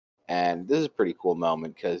 And this is a pretty cool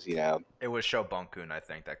moment because, you know, It was Shobunkun, I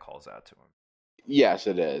think, that calls out to him. yes,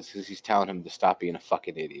 it is, because he's telling him to stop being a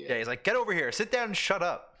fucking idiot. Yeah, he's like, "Get over here, sit down, and shut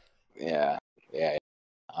up." Yeah.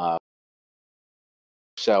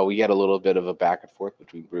 So we get a little bit of a back and forth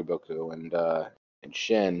between Riboku and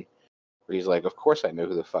Shin, where he's like, "Of course I know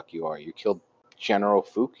who the fuck you are. You killed General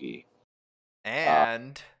Fuki."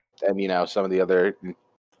 And And you know, some of the other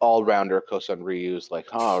all-rounder Kosan Ryu's like,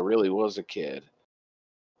 "Oh, it really was a kid."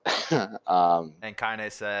 and Kaine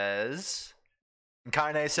says,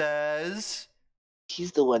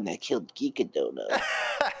 "He's the one that killed Geekadono."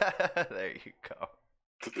 There you go.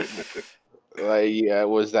 Yeah,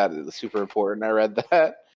 was that super important? I read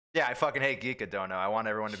that. Yeah, I fucking hate Geekadono. I want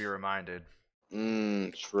everyone to be reminded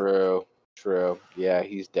True. Yeah,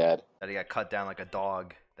 he's dead. that he got cut down like a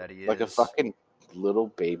dog. That he is Like a fucking little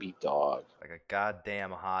baby dog. like a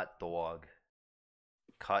goddamn hot dog.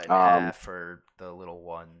 Cut in half for the little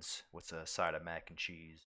ones with a side of mac and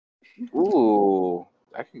cheese. Ooh,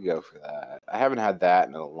 I could go for that. I haven't had that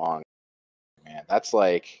in a long time, man. That's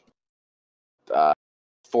like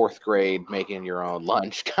fourth grade making your own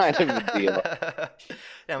lunch kind of a deal.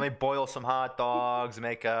 Yeah, they boil some hot dogs,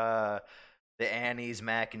 make the Annie's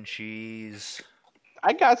mac and cheese.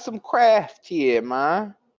 I got some craft here,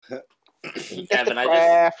 man. Evan,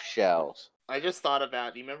 Craft shells. I just thought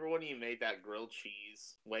about. Do you remember when you made that grilled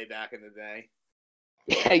cheese way back in the day?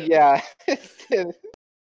 Yeah.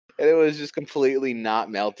 And it was just completely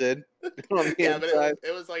not melted on the Yeah, inside. but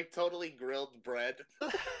it was like totally grilled bread.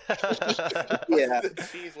 Yeah. The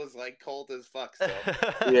cheese was like cold as fuck. So.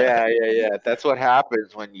 Yeah. That's what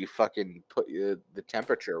happens when you fucking put the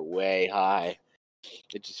temperature way high.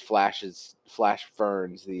 It just flash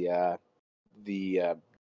ferns the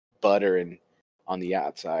butter on the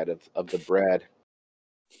outside of the bread.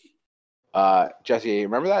 Jesse,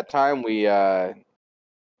 remember that time we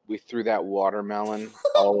threw that watermelon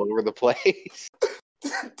all over the place?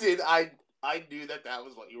 Dude, I knew that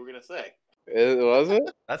was what you were gonna say. Was it?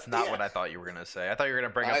 That's not what I thought you were gonna say. I thought you were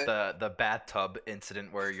gonna bring up the bathtub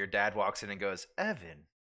incident where your dad walks in and goes, "Evan."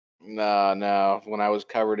 No. When I was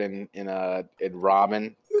covered in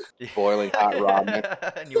ramen, boiling hot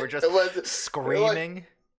ramen, and you were just screaming.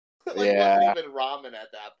 Yeah. It wasn't even ramen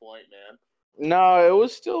at that point, man. No, it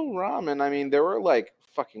was still ramen. I mean, there were like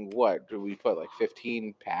fucking what? Did we put like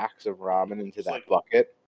 15 packs of ramen into that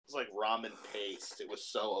bucket? It was like ramen paste. It was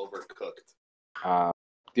so overcooked.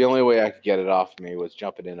 The only way I could get it off me was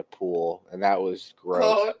jumping in a pool, and that was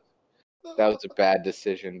gross. That was a bad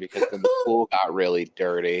decision because then the pool got really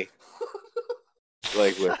dirty,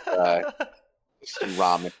 like with some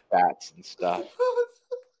ramen fats and stuff.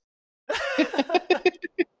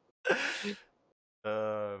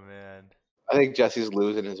 Oh man! I think Jesse's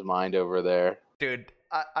losing his mind over there. Dude,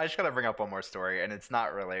 I just gotta bring up one more story, and it's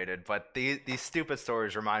not related, but these stupid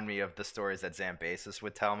stories remind me of the stories that Zambasis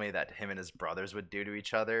would tell me that him and his brothers would do to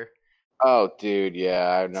each other. Oh, dude,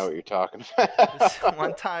 yeah, I know what you're talking So about.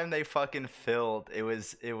 one time they fucking filled. It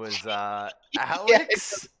was Yeah.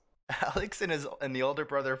 Alex and the older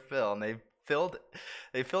brother Phil, and they filled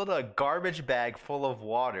a garbage bag full of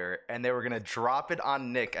water, and they were gonna drop it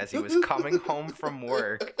on Nick as he was coming home from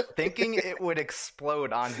work, thinking it would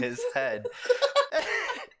explode on his head.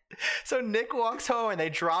 So Nick walks home and they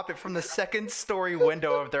drop it from the second story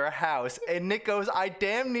window of their house. And Nick goes, I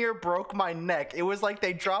damn near broke my neck. It was like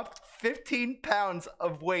they dropped 15 pounds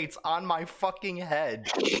of weights on my fucking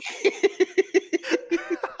head.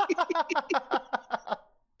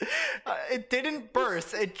 It didn't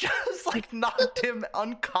burst. It just like knocked him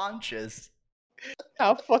unconscious.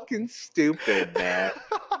 How fucking stupid, man.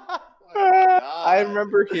 Oh, I God.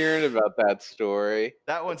 remember hearing about that story.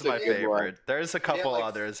 That one's That's a my good one. favorite. There's a couple like-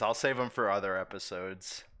 others. I'll save them for other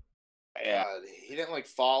episodes. Yeah. God, he didn't like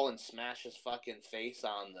fall and smash his fucking face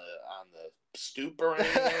on the stoop or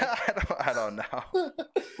anything. I don't know.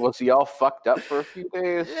 Was he all fucked up for a few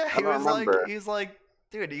days? Yeah, I don't remember. he's like,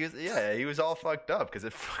 dude, he was all fucked up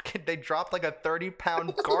because they dropped like a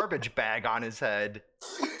 30-pound garbage bag on his head.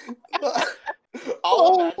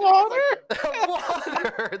 All imagine is, like,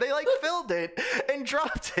 Water. They like filled it and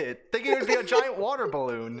dropped it, thinking it would be a giant water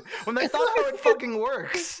balloon when they thought how it fucking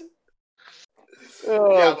works.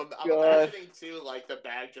 Oh, yeah, I'm God. imagining too, like the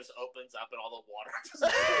bag just opens up and all the water just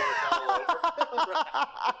pours all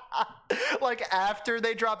over. Like after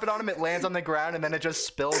they drop it on him, it lands on the ground and then it just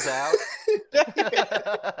spills out.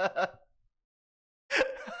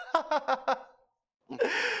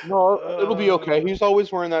 No, it'll be okay. He's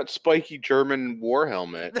always wearing that spiky German war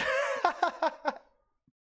helmet.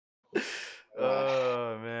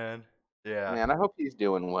 Oh man, yeah, Man, I hope he's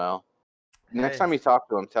doing well. Next Hey. time you talk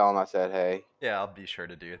to him, tell him I said hey. yeah. I'll be sure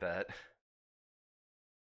to do that.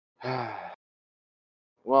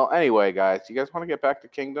 Well, anyway, guys, you guys want to get back to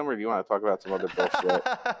Kingdom, or do you want to talk about some other bullshit?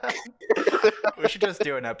 We should just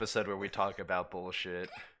do an episode where we talk about bullshit.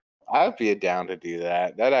 I'd be down to do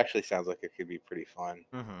that. That actually sounds like it could be pretty fun.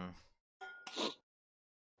 Mm-hmm.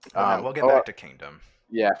 We'll get back to Kingdom.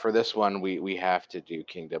 Yeah, for this one, we have to do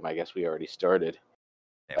Kingdom. I guess we already started.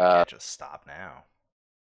 Yeah, we can't just stop now.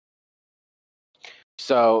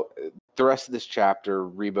 So the rest of this chapter,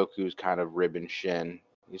 Riboku's kind of ribbing Shin.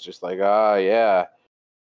 He's just like, oh, yeah.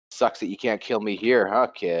 Sucks that you can't kill me here, huh,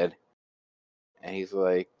 kid? And he's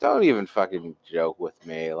like, don't even fucking joke with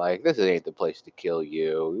me. Like, this ain't the place to kill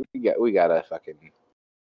you. We got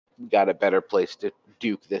a better place to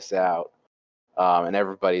duke this out. And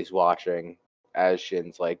everybody's watching as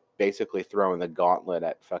Shin's like basically throwing the gauntlet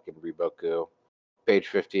at fucking Riboku. Page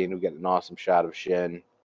 15, we get an awesome shot of Shin,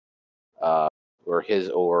 where his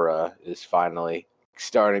aura is finally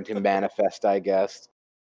starting to manifest, I guess.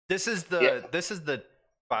 This is the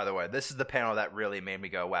by the way, this is the panel that really made me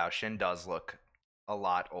go, wow, Shin does look a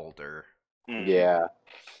lot older. Yeah.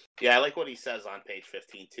 Yeah, I like what he says on page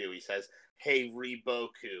 15 too. He says, "Hey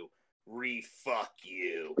Riboku, re-fuck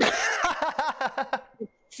you."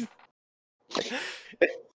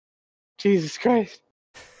 Jesus Christ.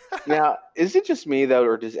 Now, is it just me though,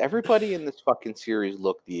 or does everybody in this fucking series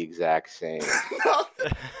look the exact same?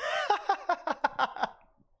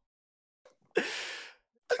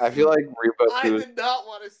 I feel like I Riboku. did not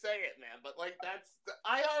want to say it, man, but like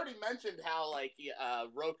I already mentioned how like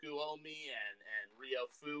Roku Omi and Ryo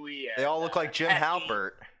Fui and They all look like Jim Heki-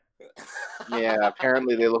 Halpert. Yeah,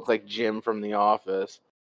 apparently they look like Jim from The Office.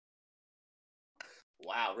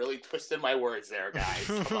 Wow, really twisted my words there, guys.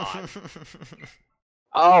 Come on.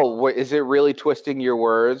 Oh, wait, is it really twisting your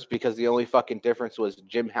words? Because the only fucking difference was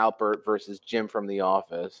Jim Halpert versus Jim from The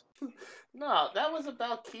Office. No, that was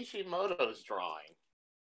about Kishimoto's drawing.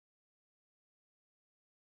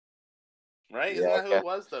 Right? Isn't Yeah, that who it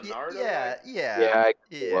was? The Naruto yeah, guy? Yeah, it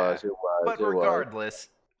yeah. was. It was. But it was. regardless,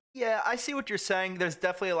 yeah, I see what you're saying. There's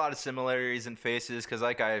definitely a lot of similarities in faces because,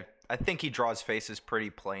 like, I think he draws faces pretty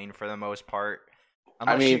plain for the most part.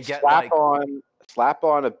 I Unless mean, you get slap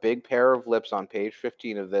on a big pair of lips on page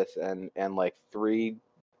 15 of this, and like 3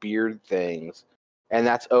 beard things, and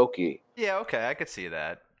that's Oki. yeah, okay, I could see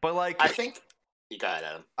that. But like, I think you got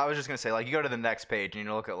Adam. I was just gonna say, like, you go to the next page and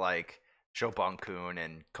you look at like Shobunkun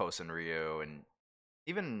and Kosen Ryu and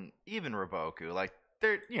even Riboku, like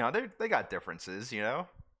they got differences, you know.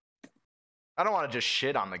 I don't want to just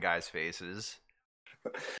shit on the guys' faces.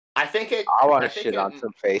 I think it. I want to think shit it- on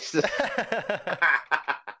some faces.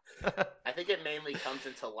 I think it mainly comes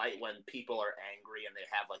into light when people are angry and they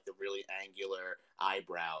have like the really angular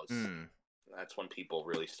eyebrows. That's when people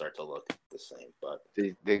really start to look the same. But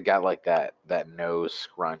They got like that nose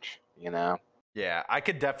scrunch, you know. Yeah, I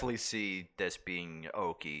could definitely see this being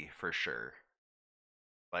Oki for sure.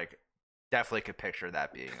 Like, definitely could picture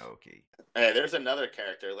that being Oki. hey, there's another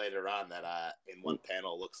character later on that in one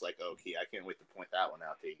panel looks like Oki. I can't wait to point that one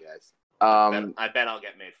out to you guys. I bet I'll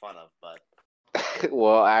get made fun of, but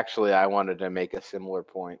Well, actually, I wanted to make a similar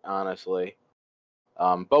point, honestly.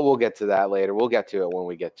 But we'll get to that later. We'll get to it when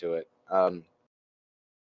we get to it.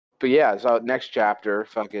 But yeah, so next chapter,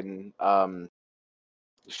 fucking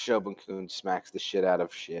Shobun-kun smacks the shit out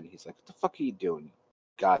of Shin. He's like, "What the fuck are you doing, you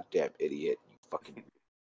goddamn idiot? You fucking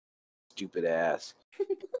stupid ass."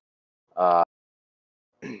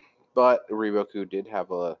 But Riboku did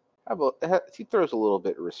he throws a little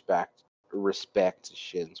bit of respect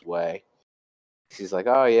Shin's way. He's like,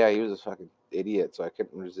 "Oh yeah, he was a fucking idiot, so I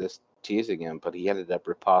couldn't resist teasing him, but he ended up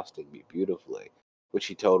riposting me beautifully," which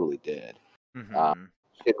he totally did. Mm-hmm.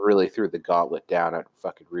 It really threw the gauntlet down at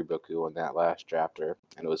fucking Riboku in that last chapter,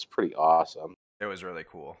 and it was pretty awesome. It was really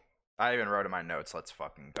cool. I even wrote in my notes, "Let's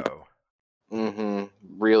fucking go." Mm-hmm.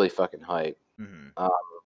 Really fucking hype. Mm-hmm.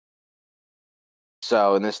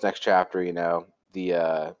 So in this next chapter, you know,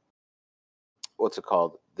 the what's it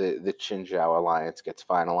called? The Qinzhou alliance gets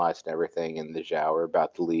finalized and everything, and the Zhao are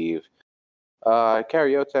about to leave.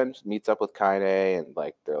 Karyoten meets up with Kaine, and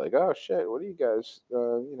like they're like, "Oh shit, what are you guys?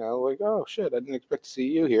 You know, like, oh shit, I didn't expect to see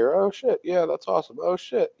you here. Oh shit, yeah, that's awesome. Oh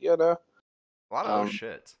shit, you know." A lot of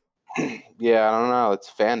shit. Yeah, I don't know. It's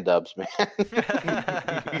fan dubs, man.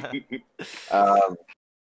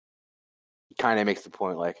 Kaine makes the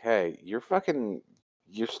point like, "Hey, you're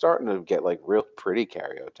starting to get like real pretty,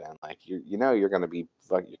 Karyoten. Like you know you're gonna be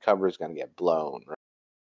like your cover is gonna get blown." Right?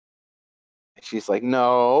 She's like,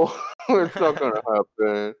 "No, it's not gonna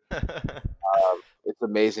happen." It's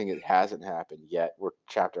amazing it hasn't happened yet. We're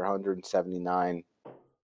chapter 179,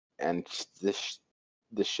 and this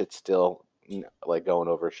shit's still like going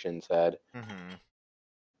over Shin's head.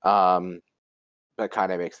 Mm-hmm. That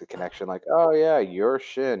kind of makes the connection, like, "Oh yeah, you're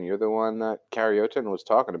Shin. You're the one that Karyoten was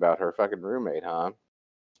talking about, her fucking roommate, huh?"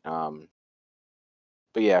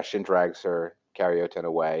 But yeah, Shin drags her Karyoten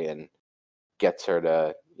away and gets her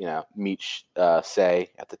to, you know, meet Sei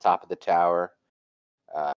at the top of the tower.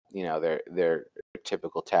 You know, their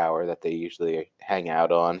typical tower that they usually hang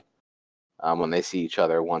out on when they see each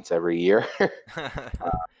other once every year.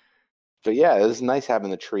 But yeah, it was nice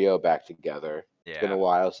having the trio back together. It's been a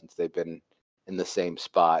while since they've been in the same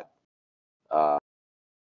spot.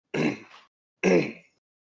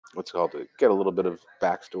 What's it called? To get a little bit of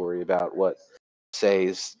backstory about what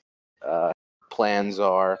Sei's plans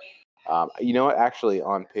are. You know what? Actually,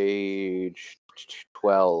 on page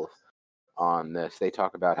 12 on this, they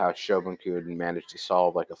talk about how Shobunkun managed to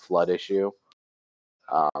solve like a flood issue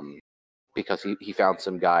because he found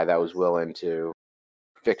some guy that was willing to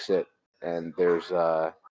fix it. And there's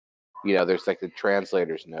you know, there's like the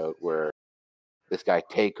translator's note where this guy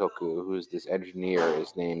Teikoku, who's this engineer,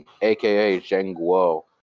 is named AKA Zheng Guo,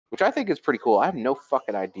 which I think is pretty cool. I have no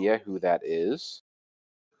fucking idea who that is,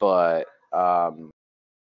 but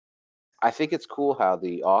I think it's cool how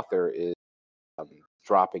the author is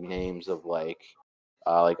dropping names of like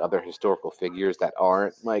other historical figures that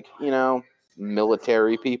aren't like, you know,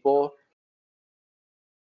 military people.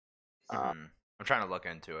 I'm trying to look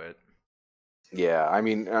into it. Yeah, I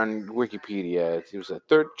mean, on Wikipedia, he was a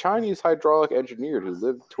third Chinese hydraulic engineer who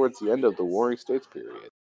lived towards the end of the Warring States period.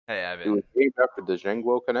 Hey, It was Evan. named after the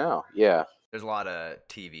Zhengguo Canal. Yeah. There's a lot of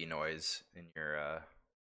TV noise in your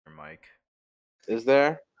mic. Is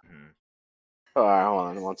there? Mm-hmm. Oh, all right, hold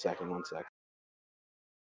on. One second.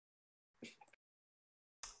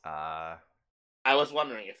 I was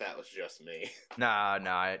wondering if that was just me. No,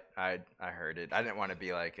 I heard it. I didn't want to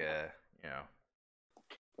be like a, you know.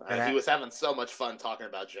 He was having so much fun talking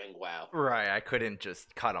about Zheng Guo. Right, I couldn't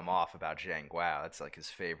just cut him off about Zhang Guo. It's like his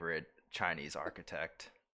favorite Chinese architect.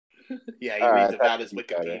 Yeah, he reads about his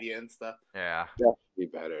Wikipedia and stuff. Yeah. That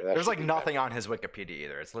should be better. There's like nothing on his Wikipedia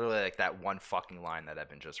either. It's literally like that one fucking line that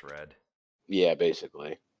Evan just read. Yeah,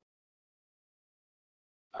 basically.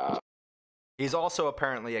 He's also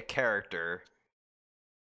apparently a character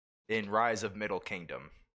in Rise of Middle Kingdom.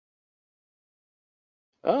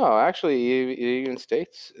 Oh, actually, he even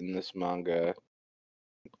states in this manga,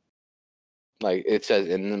 like it says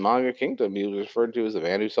in the manga kingdom, he was referred to as the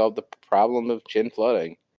man who solved the problem of Qin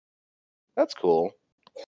flooding. That's cool.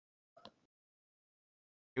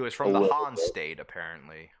 He was from the Han state,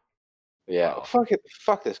 apparently. Yeah, wow.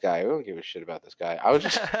 Fuck this guy. I don't give a shit about this guy. I was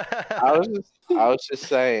just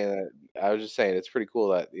saying it's pretty cool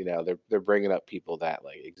that, you know, they're bringing up people that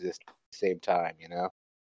like exist at the same time, you know.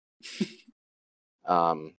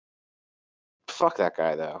 Fuck that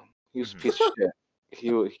guy though. He was a piece of shit.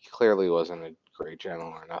 He clearly wasn't a great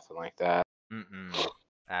general or nothing like that.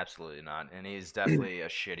 Absolutely not. And he's definitely a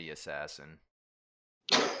shitty assassin.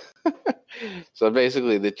 So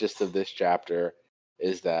basically, the gist of this chapter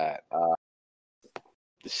is that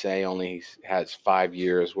Say only has 5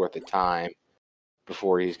 years worth of time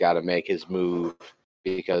before he's got to make his move,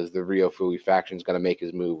 because the Ryofui faction is going to make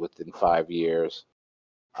his move within 5 years.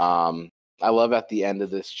 I love at the end of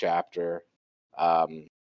this chapter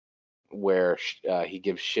where he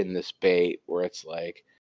gives Shin this bait where it's like,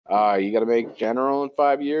 you got to make general in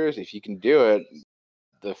 5 years. If you can do it,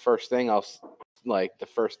 the first thing the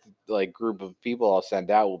first group of people I'll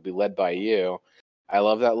send out will be led by you. I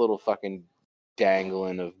love that little fucking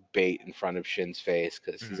dangling of bait in front of Shin's face,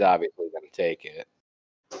 because he's obviously going to take it.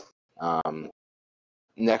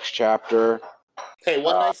 Next chapter. Hey,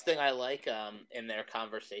 one nice thing I like in their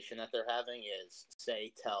conversation that they're having is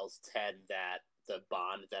Sei tells Ten that the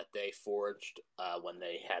bond that they forged when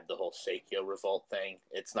they had the whole Seikyo revolt thing,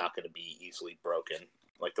 it's not going to be easily broken.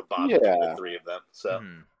 Like the bond between the three of them. So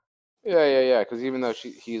Yeah. Because even though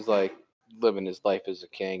he's like living his life as a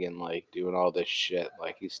king and like doing all this shit,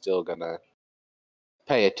 like he's still gonna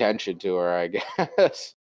pay attention to her, I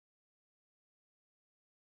guess.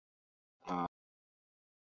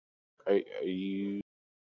 Are you?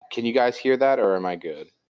 Can you guys hear that, or am I good?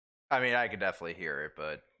 I mean, I could definitely hear it,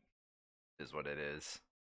 but it is what it is.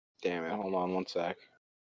 Damn it! Hold on one sec.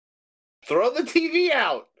 Throw the TV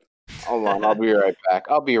out. Hold on, I'll be right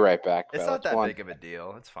back. It's not that big of a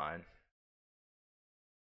deal. It's fine.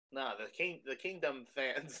 No, the Kingdom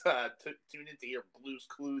fans tune in to hear Blue's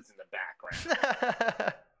Clues in the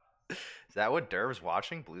background. Is that what Derv's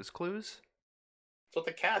watching? Blue's Clues? That's what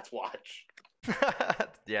the cats watch.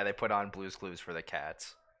 Yeah, they put on Blue's Clues for the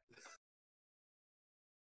cats.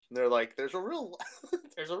 And they're like, there's a real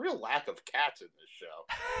lack of cats in this show.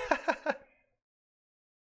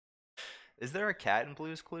 Is there a cat in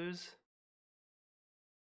Blue's Clues?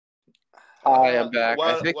 Hi, I'm back.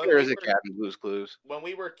 I think there is a cat in Blue's Clues. When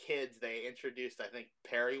we were kids, they introduced, I think,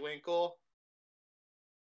 Periwinkle.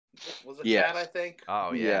 Was a cat, I think.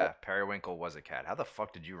 Oh, yeah. Periwinkle was a cat. How the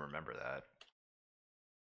fuck did you remember that?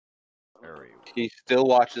 He still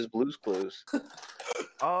watches Blue's Clues.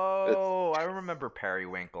 Oh, I remember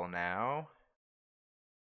Periwinkle now.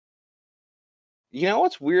 You know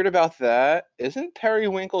what's weird about that? Isn't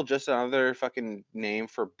Periwinkle just another fucking name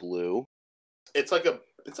for blue? It's like a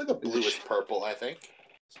bluish purple, I think.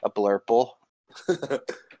 A blurple.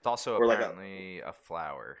 It's also apparently a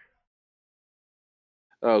flower.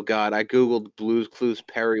 Oh god, I googled Blue's Clues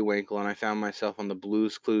Periwinkle and I found myself on the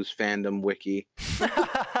Blue's Clues fandom wiki.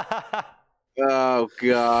 Oh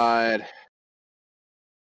god.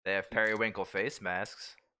 They have Periwinkle face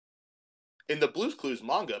masks. In the Blue's Clues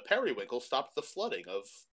manga, Periwinkle stopped the flooding of...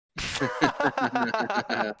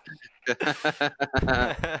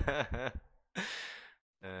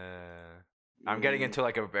 I'm getting into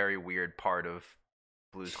like a very weird part of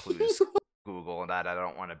Blue's Clues Google that I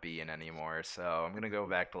don't want to be in anymore, so I'm gonna go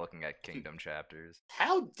back to looking at Kingdom chapters.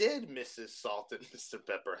 How did Mrs. Salt and Mr.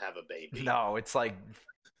 Pepper have a baby? No, it's like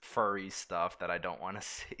furry stuff that I don't want to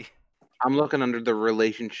see. I'm looking under the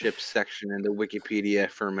relationships section in the Wikipedia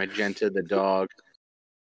for Magenta the dog.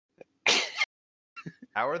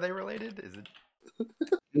 How are they related? Is it?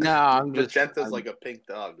 No, I'm just... Magenta's like a pink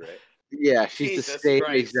dog, right? Yeah, she's Jesus the same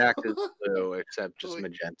Christ. exact as Blue, except just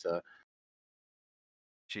magenta.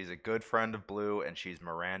 She's a good friend of Blue, and she's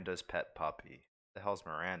Miranda's pet puppy. The hell's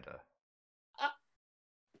Miranda?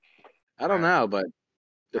 I don't know, but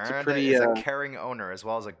it's Miranda a pretty... is a caring owner as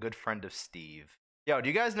well as a good friend of Steve. Yo, do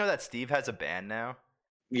you guys know that Steve has a band now?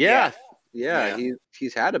 Yeah.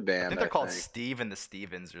 He's had a band. I think they're called Steve and the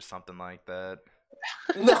Stevens or something like that.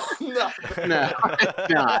 No, it's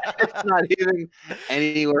not. It's not even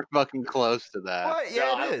anywhere fucking close to that. What?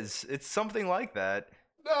 Yeah, no, it is. It's something like that.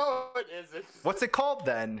 No, it isn't. What's it called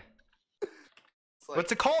then? Like...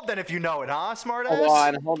 What's it called then if you know it, huh,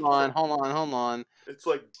 smartass? Hold on. It's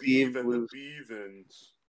like Beeve and the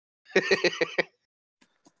Beavens.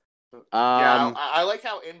 Yeah, I like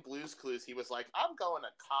how in Blue's Clues he was like, I'm going to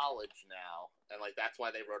college now. And like that's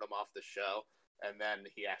why they wrote him off the show. And then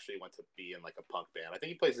he actually went to be in like a punk band. I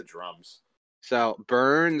think he plays the drums. So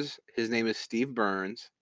Burns, his name is Steve Burns.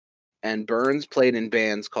 And Burns played in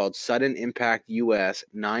bands called Sudden Impact US,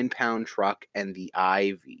 9 Pound Truck, and The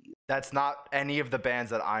Ivy. That's not any of the bands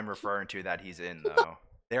that I'm referring to that he's in, though.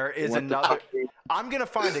 There is another... I'm going to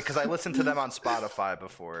find it because I listened to them on Spotify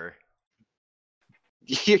before.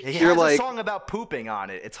 He has a song about pooping on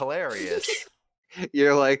it. It's hilarious.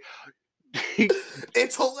 You're like,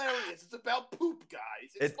 It's hilarious. It's about poop,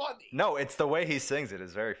 guys. It's funny. No, it's the way he sings it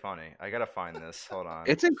is very funny. I gotta find this. Hold on.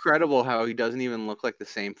 It's incredible how he doesn't even look like the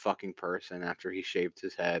same fucking person after he shaved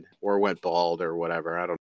his head or went bald or whatever. I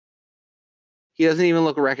don't. He doesn't even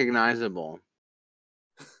look recognizable.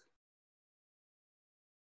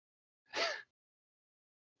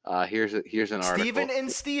 Here's an article. Steven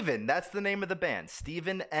and Steven. That's the name of the band.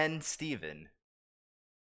 Steven and Steven.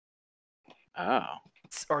 Oh.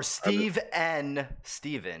 Or Steve and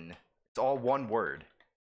Steven. It's all one word.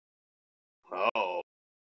 Oh,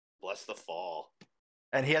 bless the fall.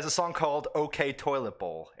 And he has a song called "Okay Toilet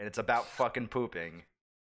Bowl," and it's about fucking pooping.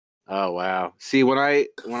 Oh wow! See, when I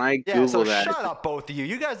Google so that, shut up, both of you.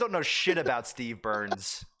 You guys don't know shit about Steve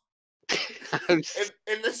Burns. In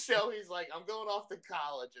the show, he's like, "I'm going off to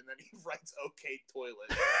college," and then he writes "Okay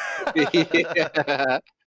Toilet." Yeah.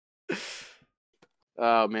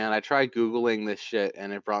 Oh man, I tried Googling this shit,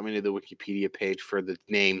 and it brought me to the Wikipedia page for the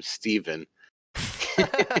name Steven. Which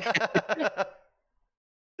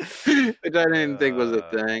I didn't think was a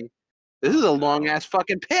thing. This is a long ass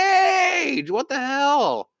fucking page. What the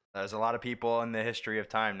hell? There's a lot of people in the history of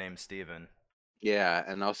time named Steven. Yeah,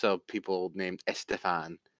 and also people named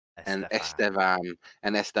Estefan and Esteban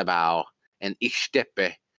and Estabao and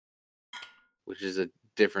Ixtepe, which is a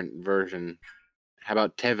different version. How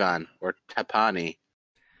about Tevan or Tapani?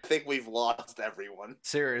 I think we've lost everyone.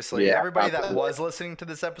 Seriously, Yeah, everybody that probably. was listening to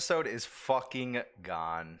this episode is fucking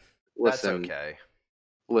gone. Listen, That's okay.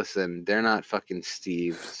 Listen, they're not fucking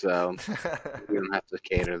Steve, so we don't have to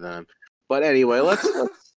cater them. But anyway, let's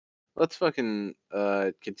fucking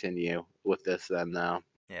continue with this then now.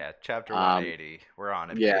 Yeah, chapter 180. We're on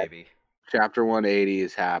it, baby. Chapter 180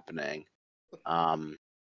 is happening.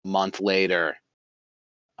 Month later.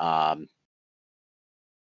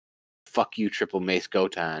 Fuck you, Triple Mace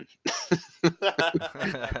Gotan.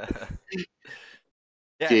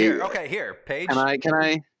 Yeah, here. Okay, here. Page. Can I?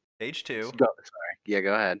 Page 2. Sorry. Yeah,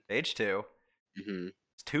 go ahead. Page 2. Mm-hmm.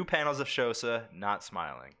 It's 2 panels of Shosa not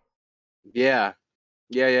smiling. Yeah.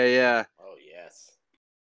 Oh yes.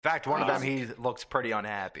 In fact, one of them he looks pretty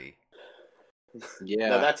unhappy. Yeah.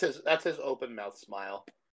 No, that's his open mouth smile.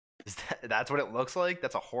 That's what it looks like?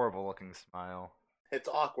 That's a horrible looking smile. It's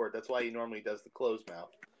awkward. That's why he normally does the closed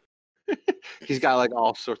mouth. He's got like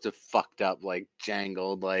all sorts of fucked up, like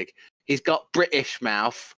jangled, like he's got British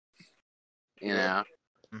mouth. You know.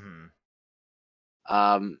 Mm-hmm.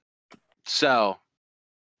 So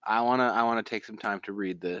I wanna take some time to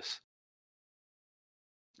read this.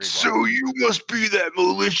 So you must be that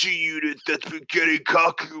militia unit that's been getting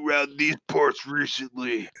cocky around these parts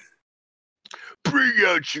recently. Bring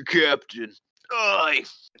out your captain. Aye,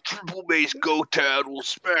 Triple Mace Gotan will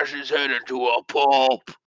smash his head into a pulp.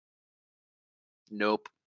 Nope.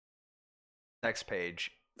 Next page.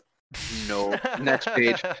 Nope. Next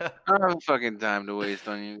page. I don't have fucking time to waste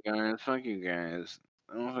on you guys. Fuck you guys.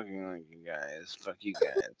 I don't fucking like you guys. Fuck you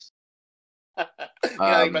guys. You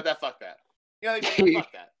know think about that? Fuck that. You know think about that?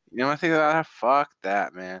 Fuck that. You know what I think about that? Fuck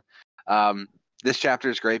that, man. This chapter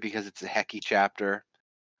is great because it's a Heki chapter.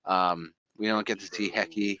 We don't get to see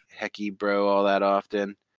Heki bro all that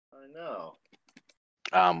often. I know.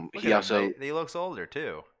 He looks older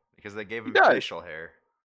too because they gave him does. facial hair.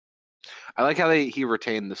 I like how he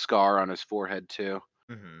retained the scar on his forehead too.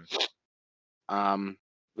 Mm-hmm.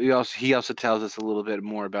 He also tells us a little bit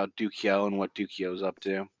more about Dukyo and what Dukyo's up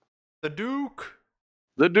to. The Duke.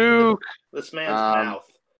 The Duke. This man's mouth.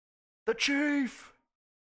 The Chief.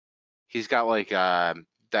 He's got like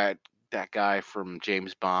that guy from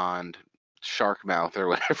James Bond, Sharkmouth or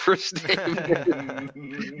whatever his name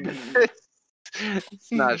is.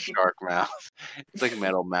 It's not Sharkmouth. It's like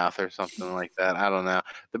Metal Mouth or something like that. I don't know.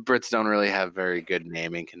 The Brits don't really have very good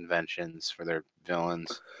naming conventions for their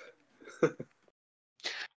villains.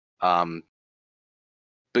 But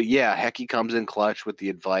yeah, Heki comes in clutch with the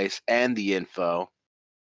advice and the info.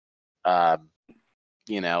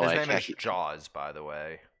 You know, His like name is Jaws, by the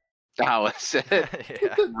way. How is it?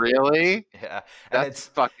 Yeah. Really? Yeah. And That's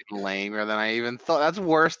fucking lamer than I even thought. That's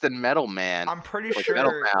worse than Metal Man. I'm pretty Like sure.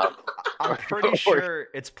 Metal Mouth. I'm pretty sure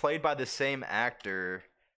it's played by the same actor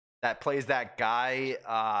that plays that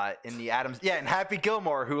guy in the Adams. Yeah, and Happy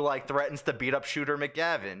Gilmore, who like threatens to beat up Shooter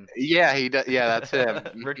McGavin. Yeah, he does. Yeah, that's him.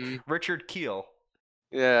 Mhm. Richard Keel.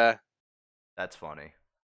 Yeah. That's funny.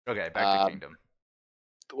 Okay, back to Kingdom.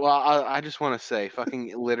 Well, I just want to say,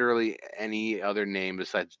 fucking literally any other name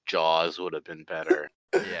besides Jaws would have been better.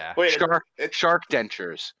 Yeah. Wait, Shark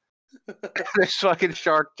dentures. There's fucking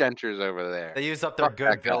shark dentures over there. They used up their Fuck good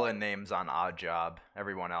that guy. villain names on Odd Job.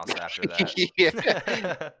 Everyone else after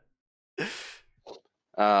that. Yeah.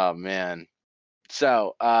 Oh man.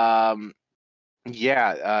 So,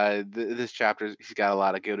 Yeah, this chapter, he's got a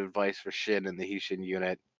lot of good advice for Shin and the Hishin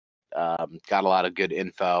unit. Got a lot of good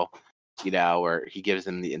info, where he gives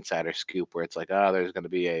them the insider scoop where it's like, oh, there's going to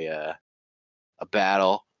be a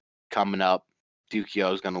battle coming up.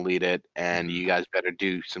 Dukyo is going to lead it, and you guys better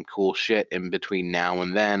do some cool shit in between now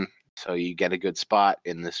and then, so you get a good spot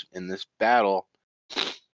in this battle.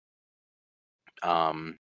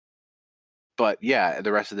 But yeah,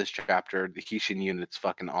 the rest of this chapter, the Hishin unit's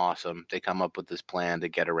fucking awesome. They come up with this plan to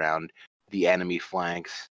get around the enemy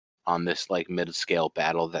flanks on this like mid-scale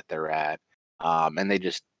battle that they're at, and they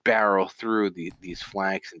just barrel through these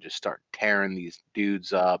flanks and just start tearing these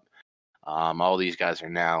dudes up. All these guys are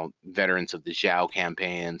now veterans of the Zhao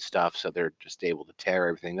campaign and stuff, so they're just able to tear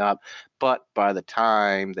everything up. But by the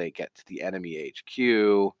time they get to the enemy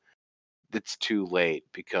HQ, it's too late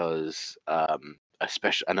because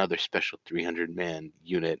another special 300-man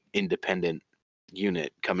unit, independent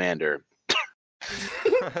unit commander.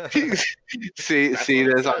 see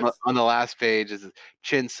this on the last page is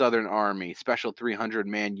Chin Southern Army special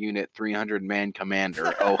 300-man unit, 300-man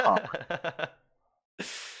commander.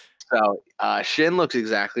 So Shin looks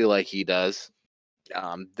exactly like he does.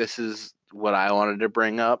 This is what I wanted to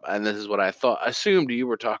bring up, and this is what I assumed you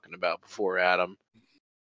were talking about before, Adam.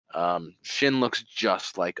 Shin looks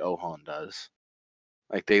just like Ohan does.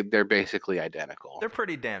 Like they're basically identical. They're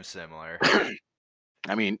pretty damn similar.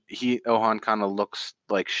 I mean, Ohan kind of looks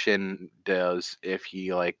like Shin does if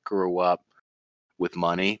he like grew up with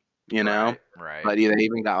money, Right. But they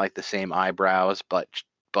even got like the same eyebrows, but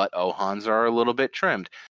Ohan's are a little bit trimmed.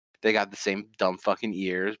 They got the same dumb fucking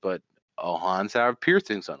ears, but Ohan's have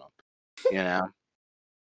piercings on them,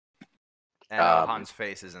 And Ohan's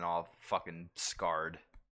face isn't all fucking scarred.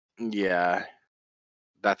 Yeah,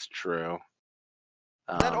 that's true.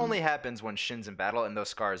 That only happens when Shin's in battle, and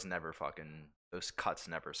those cuts never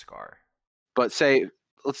scar. But say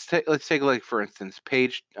let's take like for instance,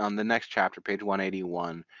 page on the next chapter, page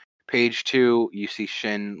 181. Page 2, you see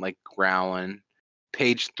Shin like growling.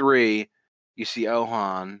 Page 3, you see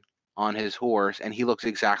Ohan on his horse, and he looks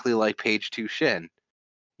exactly like page 2 Shin.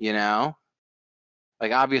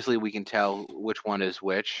 Like obviously we can tell which one is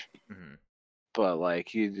which, but like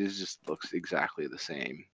he just looks exactly the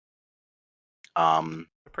same. They're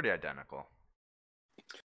pretty identical.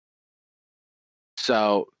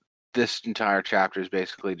 So this entire chapter is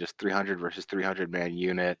basically just 300 versus 300-man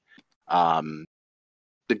unit. The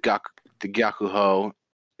Gyakuho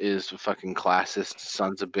is fucking classist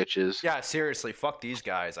sons of bitches. Yeah, seriously, fuck these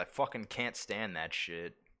guys. I fucking can't stand that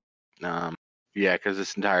shit. Yeah, because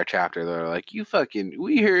this entire chapter, they're like,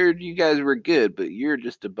 we heard you guys were good, but you're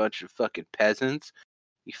just a bunch of fucking peasants.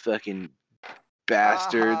 You fucking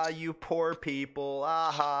bastards. Aha, you poor people.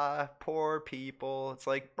 Aha, poor people. It's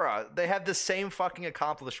like, bro, they have the same fucking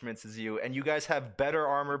accomplishments as you, and you guys have better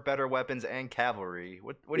armor, better weapons, and cavalry.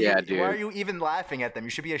 Dude. Why are you even laughing at them? You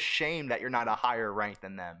should be ashamed that you're not a higher rank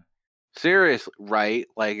than them. Seriously, right?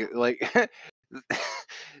 Like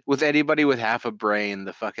with anybody with half a brain,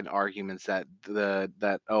 the fucking arguments that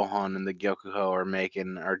Ohan and the Gyakuho are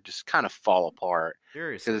making are just kind of fall apart.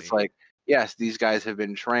 Seriously, because it's like, yes, these guys have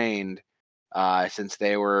been trained since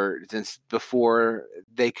before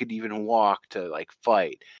they could even walk to like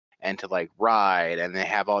fight and to like ride, and they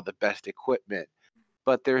have all the best equipment,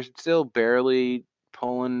 but they're still barely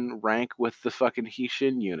pulling rank with the fucking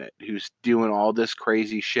Hishin unit, who's doing all this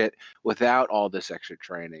crazy shit without all this extra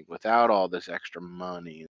training, without all this extra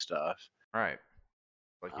money and stuff. Right.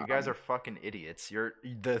 Like, you guys are fucking idiots.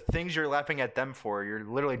 The things you're laughing at them for, you're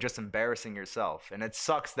literally just embarrassing yourself. And it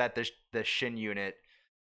sucks that the Hishin unit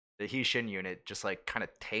just like kind of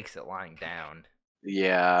takes it lying down.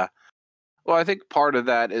 Yeah. Well, I think part of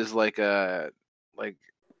that is like a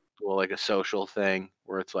social thing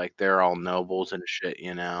where it's like they're all nobles and shit,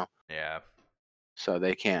 Yeah. So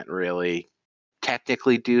they can't really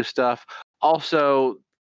technically do stuff. Also,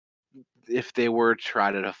 if they were to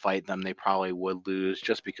try to fight them, they probably would lose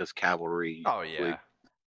just because cavalry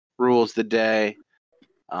rules the day.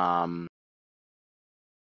 But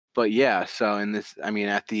yeah, so in this, I mean,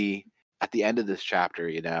 at the end of this chapter,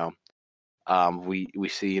 we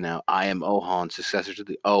see, I am Ohan, successor to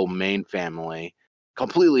the O main family,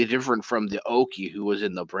 completely different from the Oki who was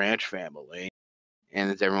in the branch family.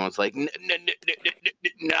 And everyone's like,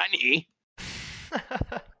 Nani?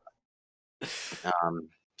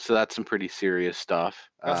 So that's some pretty serious stuff.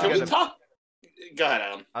 Go ahead,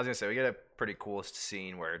 Adam. I was gonna say, we get a pretty cool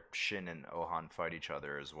scene where Shin and Ohan fight each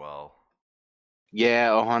other as well.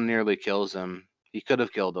 Yeah, Ohan nearly kills him. He could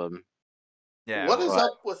have killed him. Yeah. What is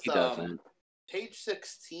up with page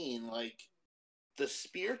 16? Like, the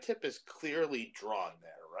spear tip is clearly drawn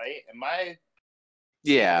there, right? Am I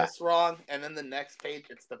Yeah. this wrong, and then the next page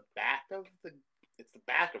it's the back of the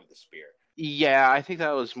spear. Yeah, I think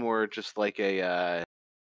that was more just like a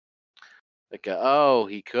oh,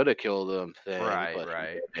 he could have killed him thing, Right, but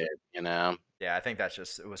right. he did, you know. Yeah, I think that's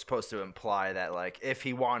just it was supposed to imply that like if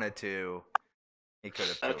he wanted to, he could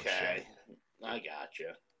have killed Okay, Shin. I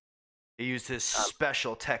gotcha. He used his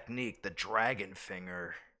special technique, the dragon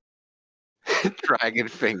finger. Dragon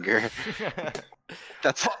finger.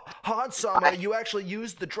 That's Han-sama, you actually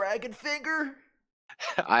used the dragon finger?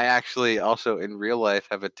 I actually also in real life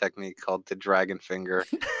have a technique called the dragon finger.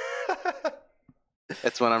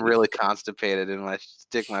 It's when I'm really constipated and I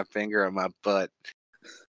stick my finger in my butt.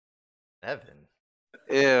 Evan.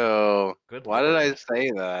 Ew. Good Why lord. did I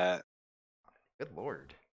say that? Good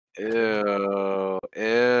lord. Ew.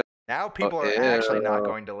 Ew. Now people are actually not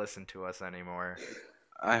going to listen to us anymore.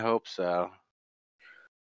 I hope so.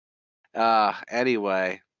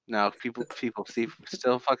 Anyway, no, people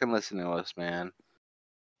still fucking listen to us, man.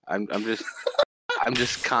 I'm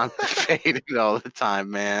just constipated all the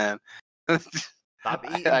time, man. Stop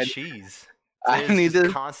eating cheese. I It's need just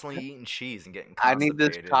this. constantly eating cheese and getting I need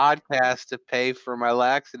this constipated. podcast to pay for my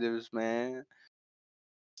laxatives, man.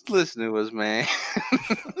 Just listen to us, man.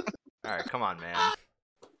 All right, come on, man.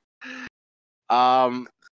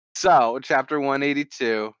 So chapter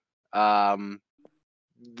 182.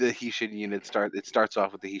 The Hishin unit starts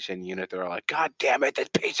off with the Hishin unit. They're all like, God damn it, this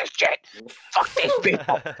piece of shit. Fuck these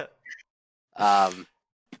people.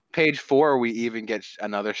 Page 4, we even get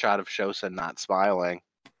another shot of Shosa not smiling.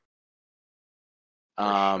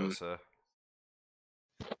 Shosa.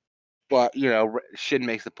 But you know, Shin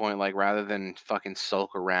makes the point like rather than fucking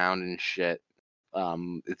sulk around and shit,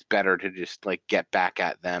 it's better to just like get back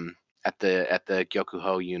at them at the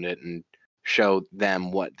Gyokuho unit and show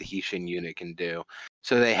them what the Hishin unit can do.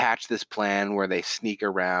 So they hatch this plan where they sneak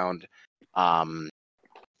around,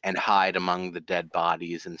 and hide among the dead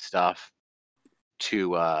bodies and stuff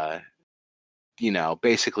to you know,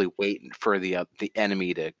 basically wait for the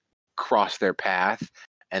enemy to cross their path,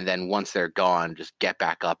 and then once they're gone, just get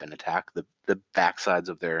back up and attack the backsides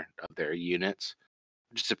of their units,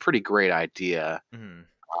 which is a pretty great idea.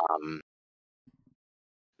 Mm-hmm.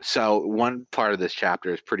 So one part of this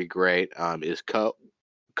chapter is pretty great. Is Ko,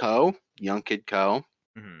 young kid Ko.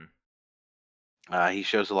 Mm-hmm. He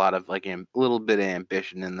shows a lot of like a little bit of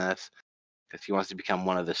ambition in this because he wants to become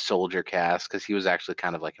one of the soldier casts because he was actually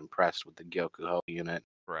kind of like impressed with the Gyokuho unit.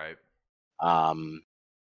 Right.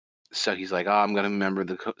 So he's like, oh, I'm going to remember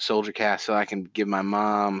the soldier cast so I can give my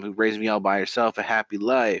mom, who raised me all by herself, a happy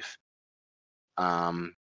life.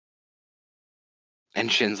 And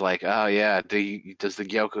Shin's like, oh, yeah, does the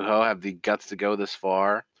Gyokuho have the guts to go this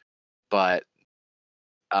far? But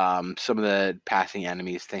some of the passing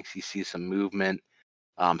enemies thinks he sees some movement.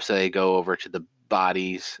 So they go over to the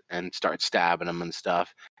bodies and start stabbing them and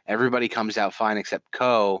stuff. Everybody comes out fine except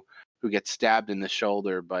Ko, who gets stabbed in the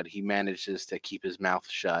shoulder, but he manages to keep his mouth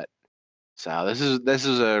shut. So this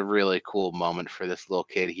is a really cool moment for this little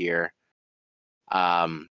kid here. I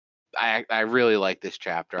really like this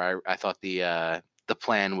chapter. I thought the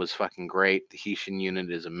plan was fucking great. The Hishin unit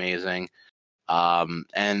is amazing.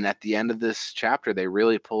 And at the end of this chapter, they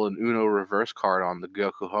really pull an Uno reverse card on the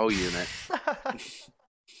Gyokuho unit.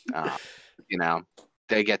 You know,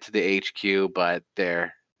 they get to the HQ, but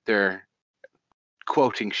they're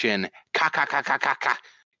quoting Shin, ka ka ka ka ka ka.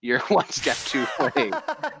 You're one step too late.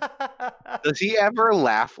 Does he ever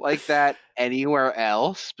laugh like that anywhere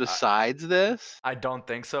else besides this? I don't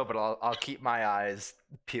think so, but I'll keep my eyes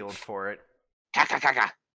peeled for it. Ka ka ka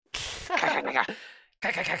ka.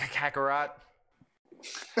 Kakarot.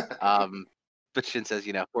 But Shin says,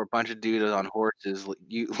 you know, for a bunch of dudes on horses,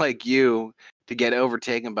 you to get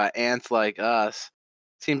overtaken by ants like us,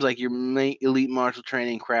 seems like your elite martial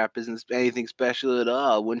training crap isn't anything special at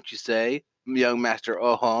all, wouldn't you say, young Master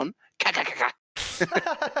Ohon?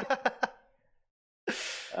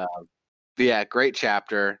 Yeah, great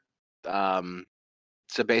chapter. So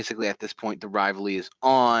basically, at this point, the rivalry is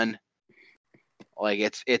on. Like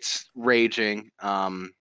it's raging.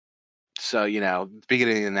 So you know,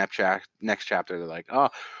 beginning of the next chapter, they're like, oh,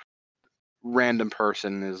 random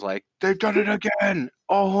person is like, they've done it again.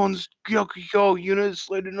 Ohon's Gyokuho unit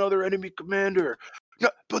slayed another enemy commander. No,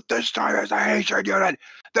 but this time it's a Haitian unit.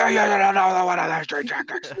 They're using another one of their street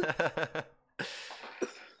tactics.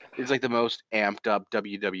 He's like the most amped up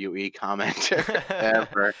WWE commenter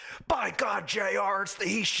ever. By God, JR, it's the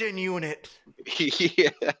Hishin unit. Yeah.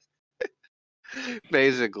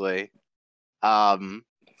 Basically.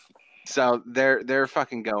 So they're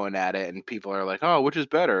fucking going at it, and people are like, oh, which is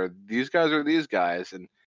better, these guys or these guys? And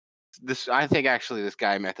I think actually this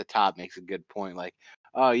guy at the top makes a good point. Like,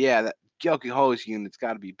 oh yeah, that Gyokuho's unit's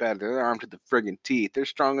got to be better. They're armed to the friggin' teeth. They're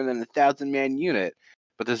stronger than a 1,000-man unit.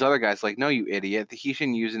 But this other guy's like, no, you idiot. The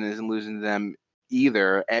Hisshin using isn't losing to them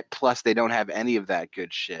either. Plus, they don't have any of that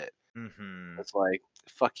good shit. Mm-hmm. It's like,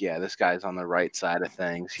 fuck yeah, this guy's on the right side of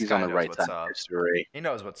things. He's guy on the knows right what's side up. of history. He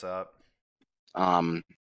knows what's up.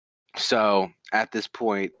 So at this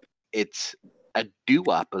point, it's a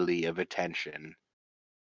duopoly of attention.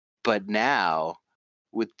 But now,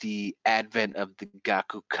 with the advent of the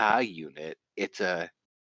Gakukai unit, it's a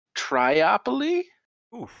triopoly?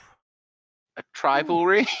 Oof. A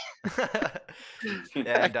trivalry?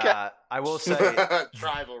 And I will say,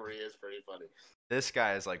 Trivalry is pretty funny. this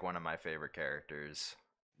guy is like one of my favorite characters.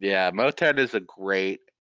 Yeah, Motet is a great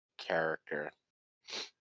character.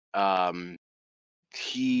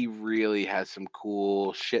 He really has some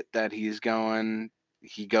cool shit that he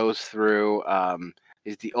goes through.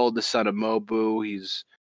 He's the oldest son of Mobu. He's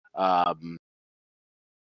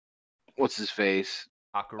what's his face?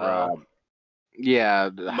 Hakuro. Yeah,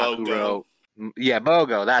 Mogo. Hakuro. Yeah,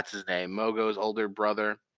 Mogo, that's his name. Mogo's older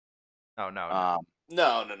brother. No. No.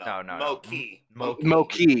 No. Moki.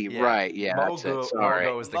 Moki, Yeah. right? Yeah, that's it. Sorry.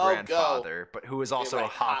 Mogo is the Mogo. grandfather, but who is also right,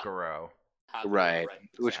 Hakuro. Right,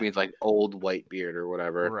 which means like old white beard or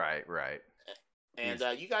whatever. Right. And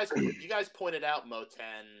you guys pointed out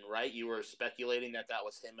Moten, right? You were speculating that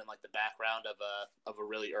was him in like the background of a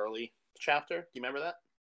really early chapter. Do you remember that?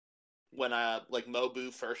 When like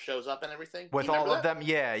Mobu first shows up and everything? With Do you all remember of that? them,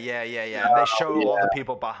 yeah. And they show all the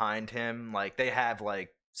people behind him. Like they have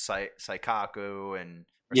like Saikaku and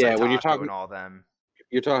Yeah, when you're Saitako talking- and all them.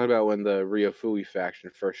 You're talking about when the Ryofui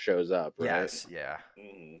faction first shows up, right? Yes, yeah.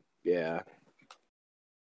 Mm-hmm. Yeah.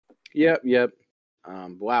 Yep.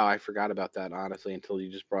 Wow, I forgot about that honestly until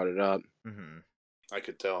you just brought it up. Mm-hmm. I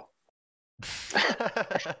could tell.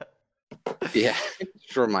 Yeah,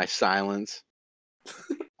 for my silence.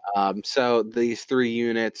 So these three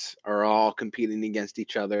units are all competing against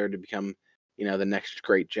each other to become, the next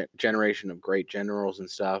great generation of great generals and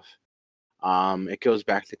stuff. It goes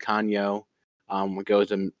back to Kanyo. It goes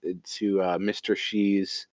to Mr.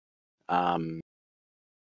 Shi's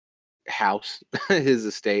house, his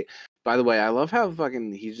estate. By the way, I love how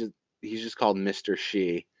fucking he's just called Mr.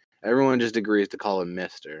 Shi. Everyone just agrees to call him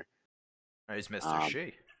Mr. He's Mr.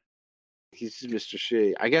 Shi. He's just Mr.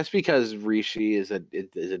 Shi. I guess because Rishi is a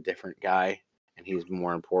different guy and he's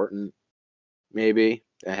more important. Maybe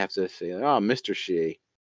I have to say, oh, Mr. Shi.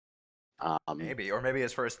 Maybe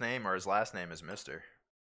his first name or his last name is Mr.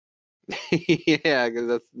 Yeah,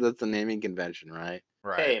 because that's a naming convention, right?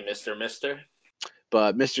 Right. Hey, Mister.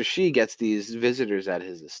 But Mr. Shi gets these visitors at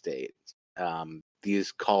his estate.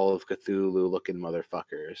 These Call of Cthulhu looking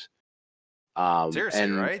motherfuckers. Seriously,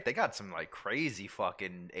 and, right? They got some like crazy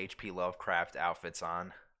fucking H.P. Lovecraft outfits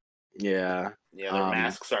on. Yeah. Yeah, their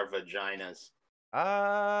masks are vaginas.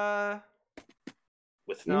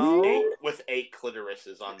 With eight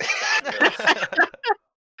clitorises on the side.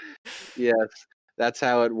 Yes, that's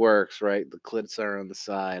how it works, right? The clits are on the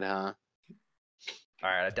side, huh? All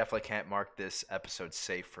right, I definitely can't mark this episode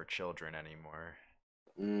safe for children anymore.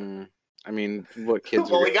 I mean, what kids?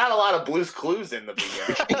 Well, we got a lot of Blue's Clues in the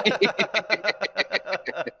beginning.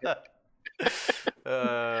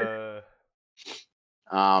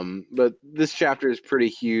 But this chapter is pretty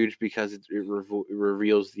huge because it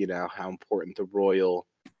reveals, how important the royal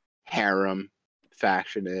harem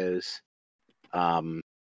faction is. And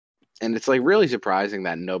it's like really surprising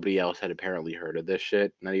that nobody else had apparently heard of this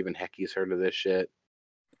shit. Not even Heki's heard of this shit.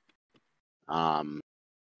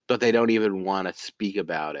 But they don't even want to speak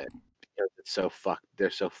about it because it's so fucked. They're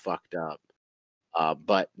so fucked up.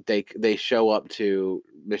 But they show up to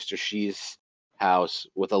Mr. Shi's house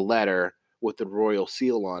with a letter with the royal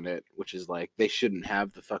seal on it, which is like they shouldn't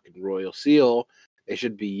have the fucking royal seal. They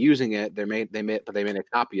should be using it. They made a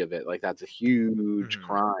copy of it. Like that's a huge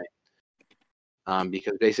crime.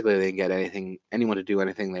 Because basically they can get anyone to do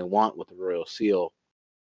anything they want with the royal seal.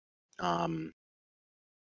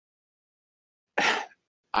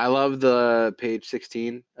 I love the page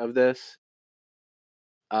 16 of this.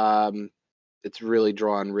 It's really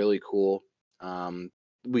drawn really cool.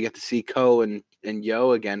 We get to see Ko and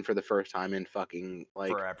Yo again for the first time in fucking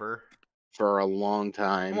like forever. For a long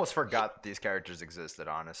time. I almost forgot these characters existed,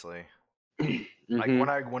 honestly. Mm-hmm.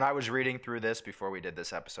 Like when I was reading through this before we did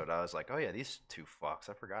this episode, I was like, oh yeah, these two fucks,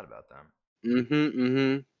 I forgot about them.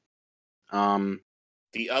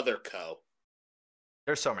 The other Ko.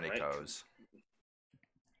 There's so many Kos.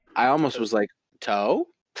 I almost was like, Toe?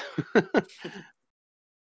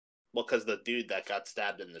 Well, because the dude that got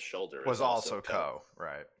stabbed in the shoulder was also Ko,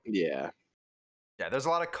 right? Yeah. Yeah, there's a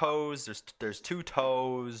lot of Ko's. There's two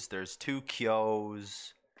To's. There's two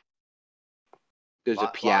Kyos. There's a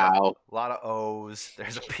Lot piao. lot of O's.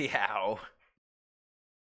 There's a Piao.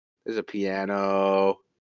 There's a piano.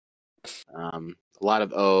 A lot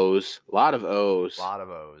of O's. A lot of O's. A lot of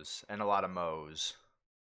O's and a lot of Mo's.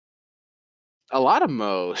 A lot of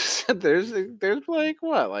Mo's. there's like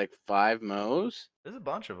what, like 5 Mo's? There's a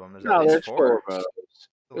bunch of them. There's at No, least there's 4 four. Mo's. At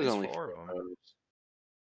There's least only 4 4 of them.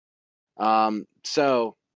 Mo's.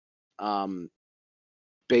 So,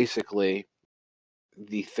 basically,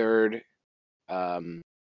 the third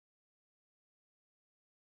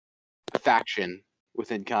faction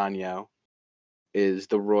within Kanyo is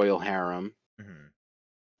the Royal Harem, Mm-hmm.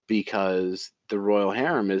 because the Royal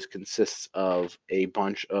Harem consists of a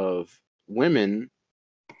bunch of women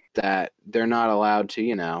that they're not allowed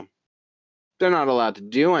to, they're not allowed to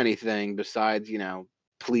do anything besides,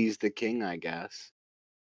 please the king, I guess.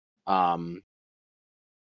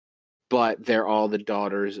 But they're all the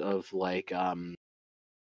daughters of like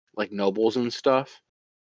nobles and stuff.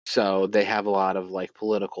 So they have a lot of like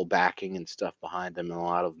political backing and stuff behind them, and a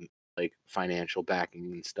lot of like financial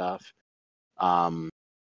backing and stuff.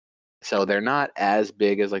 So they're not as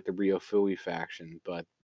big as like the Ryofui faction, but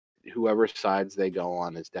whoever sides they go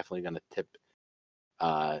on is definitely going to tip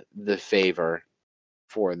the favor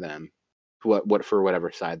for them, what for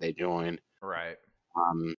whatever side they join. Right.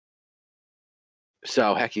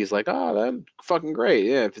 So Heki's like, oh, that's fucking great.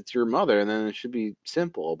 Yeah, if it's your mother, then it should be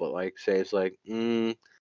simple. But like, Sei's like,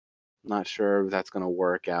 not sure if that's gonna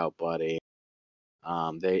work out, buddy.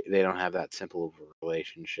 They don't have that simple of a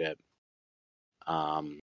relationship.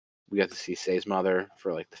 We got to see Sei's mother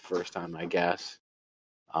for like the first time, I guess.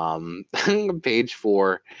 Page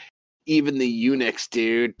 4, even the eunuchs,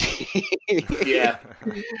 dude. Yeah.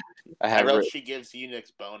 I wrote writ- she gives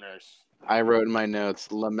eunuchs boners. I wrote in my notes,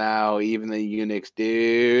 Lamau, even the eunuchs,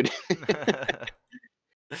 dude.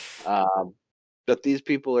 But these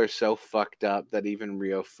people are so fucked up that even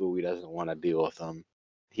Ryofui doesn't want to deal with them.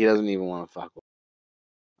 He doesn't even want to fuck with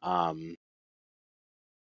them.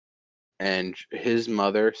 And his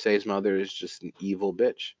mother, Sei's mother, is just an evil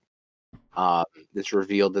bitch. It's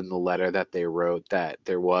revealed in the letter that they wrote that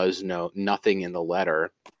there was nothing in the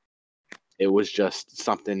letter. It was just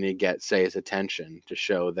something to get Sei's attention, to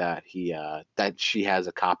show that that she has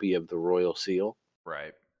a copy of the royal seal.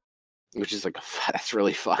 Right. Which is like that's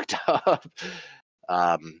really fucked up.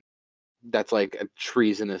 That's like a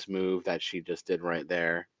treasonous move that she just did right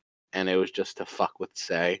there, and it was just to fuck with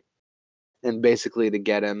Sei, and basically to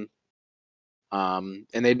get him. And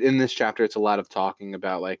they, in this chapter, it's a lot of talking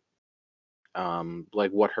about like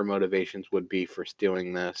what her motivations would be for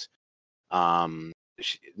doing this.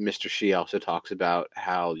 Mr. Shi also talks about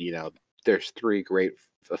how there's 3 great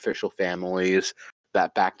official families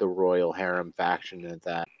that back the royal harem faction, and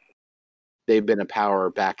that they've been a power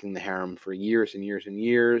backing the harem for years and years and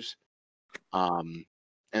years. And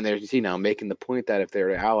there's making the point that if they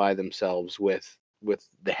were to ally themselves with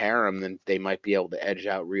the harem, then they might be able to edge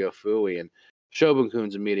out Ryofui. And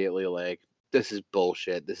Shobenkun's immediately like, this is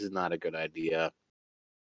bullshit. This is not a good idea.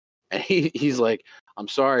 And he's like, I'm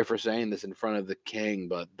sorry for saying this in front of the king,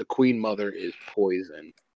 but the queen mother is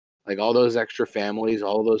poison. Like, all those extra families,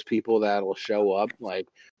 all those people that'll show up, like,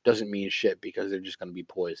 doesn't mean shit, because they're just going to be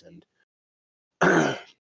poisoned. Oh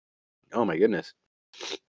my goodness.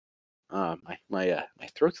 My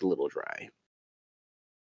throat's a little dry.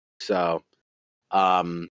 So,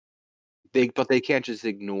 they can't just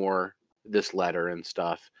ignore this letter and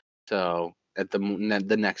stuff. So at the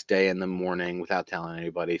next day in the morning, without telling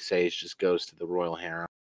anybody, Sage just goes to the royal harem.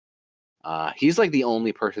 He's like the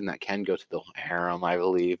only person that can go to the harem, I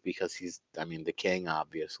believe, because he's, the king,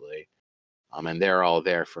 obviously. And they're all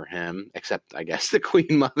there for him, except I guess the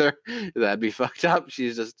queen mother. That'd be fucked up.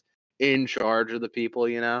 She's just in charge of the people,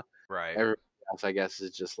 Right. Everybody else, I guess,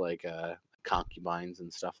 is just like concubines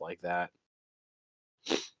and stuff like that.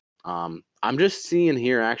 I'm just seeing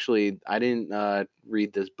here, actually, I didn't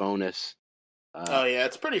read this bonus. Oh yeah,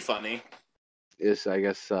 it's pretty funny. Is, I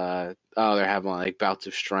guess, they're having like bouts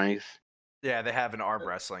of strength. Yeah, they have an arm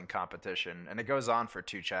wrestling competition, and it goes on for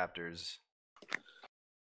 2 chapters.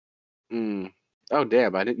 Oh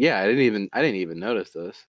damn! I didn't even notice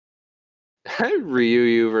this.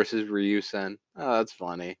 Ryuyu versus Ryusen. Oh, that's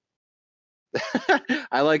funny.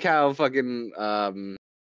 I like how fucking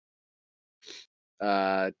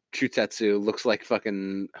Chutetsu looks like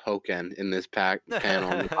fucking Hoken in this panel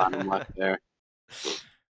on the bottom left there.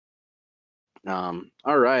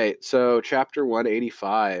 All right, so chapter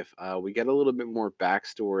 185. We get a little bit more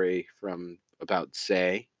backstory about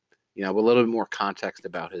Sei. you know, a little bit more context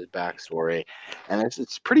about his backstory, and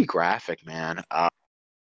it's pretty graphic, man.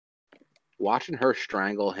 Watching her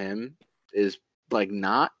strangle him is like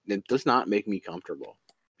not it does not make me comfortable.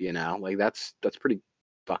 You know, like that's pretty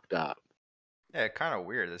fucked up. Yeah, kind of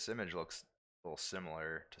weird. This image looks a little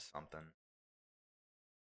similar to something.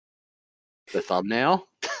 The thumbnail.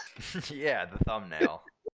 Yeah, the thumbnail.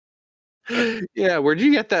 Yeah, where'd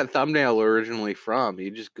you get that thumbnail originally from?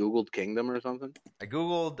 You just Googled Kingdom or something? I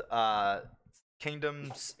googled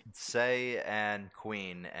Kingdoms, Say, and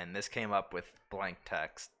Queen, and this came up with blank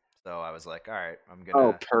text. So I was like, all right, I'm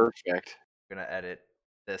Oh, gonna perfect. edit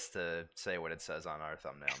this to say what it says on our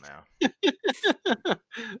thumbnail now.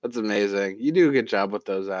 That's amazing. You do a good job with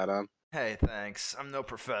those, Adam. Hey, thanks. I'm no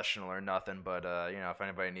professional or nothing, but you know, if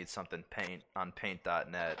anybody needs something paint on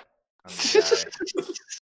paint.net, I'm the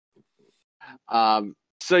guy.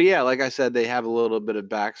 So yeah, like I said, they have a little bit of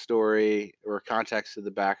backstory or context to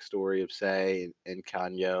the backstory of Sei and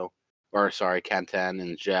Kanyo, or sorry, Kanten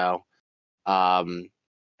and Zhao. And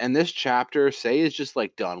this chapter, Sei is just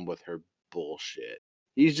like done with her bullshit.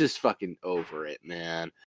 He's just fucking over it,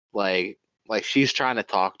 man. Like she's trying to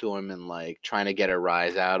talk to him and like trying to get a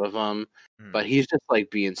rise out of him, but he's just like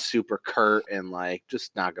being super curt and like,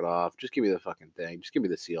 just knock it off. Just give me the fucking thing. Just give me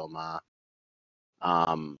the seal, ma.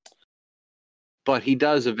 But he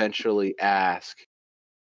does eventually ask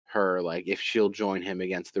her like if she'll join him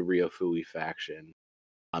against the Ryofui faction,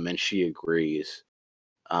 and she agrees.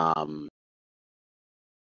 One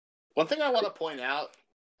thing I want to point out,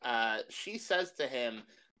 she says to him,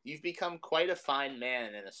 "You've become quite a fine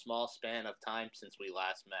man in a small span of time since we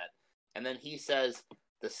last met." And then he says,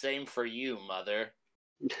 "The same for you, mother."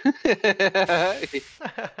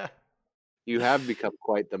 You have become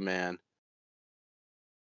quite the man,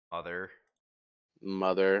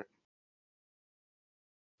 Mother.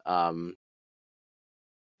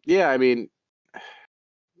 Yeah, I mean,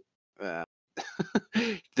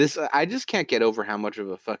 this I just can't get over how much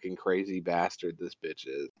of a fucking crazy bastard this bitch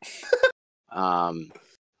is.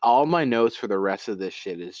 All my notes for the rest of this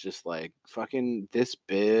shit is just like fucking this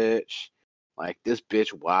bitch, like this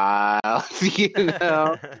bitch wild, you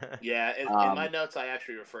know. Yeah, in my notes, I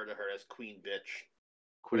actually refer to her as Queen Bitch.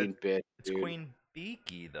 Queen bitch. It's dude. Queen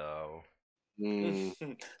Beaky though. Mm.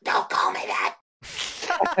 Don't call me that.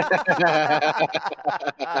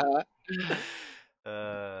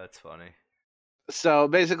 That's funny. So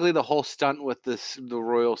basically, the whole stunt with the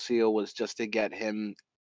royal seal was just to get him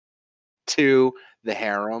to the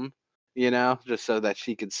harem, you know, just so that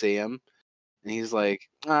she could see him. And he's like,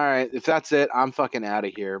 "All right, if that's it, I'm fucking out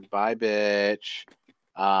of here. Bye, bitch."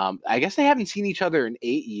 I guess they haven't seen each other in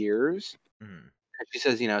 8 years. Mm. She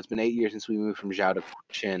says, you know, it's been 8 years since we moved from Zhao to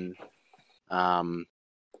Qin.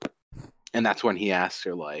 And that's when he asks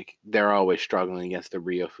her, like, they're always struggling against the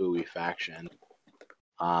Ryofui faction.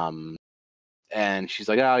 And she's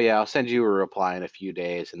like, "Oh yeah, I'll send you a reply in a few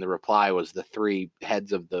days." And the reply was the 3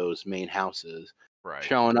 heads of those main houses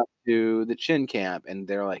showing up to the Qin camp, and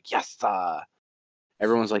they're like, "Yes,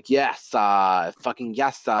 everyone's like, yes, fucking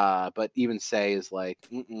yes, but even Sei is like,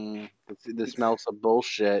 this smells of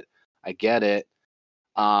bullshit. I get it.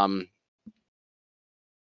 Yeah.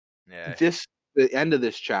 The end of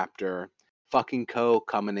this chapter, fucking Ko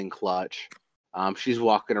coming in clutch. She's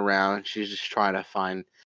walking around. She's just trying to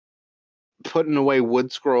putting away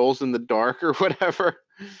wood scrolls in the dark or whatever.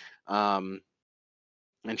 And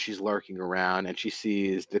she's lurking around, and she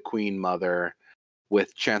sees the Queen Mother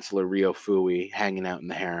with Chancellor Ryofui hanging out in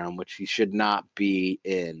the harem, which he should not be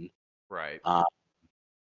in. Right. Uh,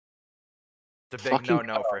 It's a big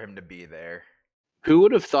no-no for him to be there. Who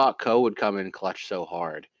would have thought Ko would come in clutch so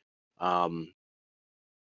hard?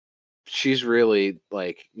 She's really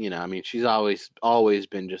like, you know, I mean, she's always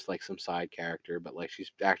been just like some side character, but like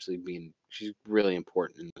she's really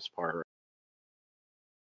important in this part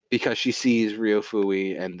because she sees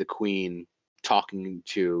Ryofui and the Queen talking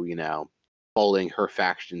to, you know, folding her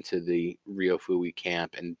faction to the Ryofui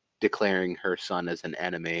camp and declaring her son as an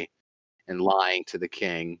enemy and lying to the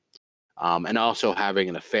king, and also having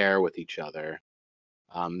an affair with each other.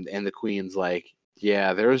 And the Queen's like,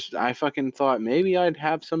 yeah, I fucking thought maybe I'd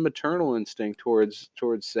have some maternal instinct towards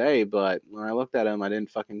Sei, but when I looked at him, I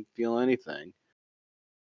didn't fucking feel anything.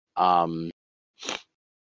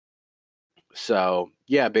 So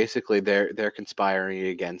yeah, basically they're conspiring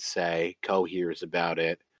against Sei. Ko hears about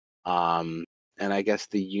it, and I guess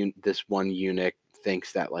this one eunuch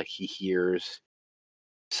thinks that like he hears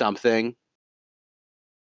something,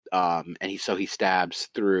 and he stabs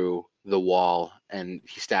through the wall and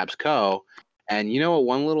he stabs Ko. And you know what?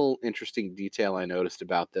 One little interesting detail I noticed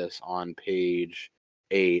about this on page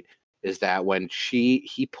 8 is that when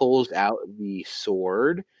he pulls out the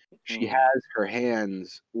sword, she has her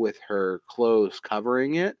hands with her clothes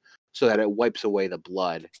covering it so that it wipes away the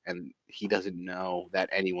blood, and he doesn't know that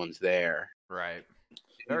anyone's there. Right.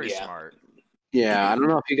 Very Yeah. smart. Yeah, I don't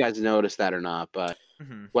know if you guys noticed that or not, but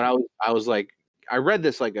Mhm. when I was like, I read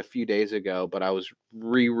this like a few days ago, but I was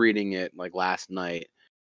rereading it like last night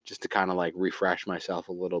just to kind of like refresh myself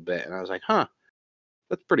a little bit, and I was like, huh,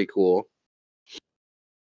 that's pretty cool.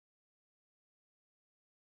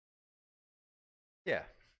 Yeah.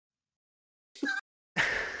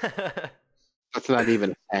 That's not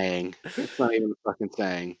even a saying. It's not even a fucking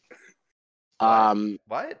saying. What?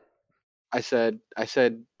 What? I said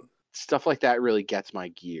stuff like that really gets my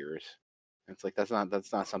gears. It's like that's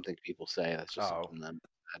not something people say. That's just Oh. something that.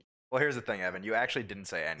 Well, here's the thing, Evan. You actually didn't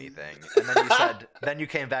say anything, and then you said, then you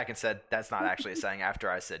came back and said that's not actually a saying. After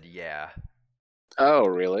I said, yeah, Oh,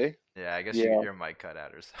 really? yeah. I guess Yeah. your mic cut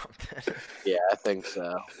out or something. Yeah, I think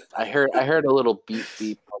so. I heard a little beep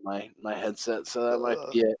beep on my headset, so that might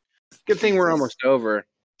be it. Good thing we're almost over.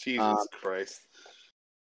 Jesus Christ.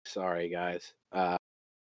 Sorry, guys.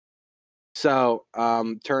 So,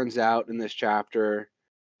 turns out in this chapter,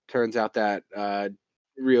 that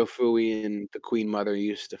Ryofui and the Queen Mother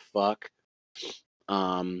used to fuck.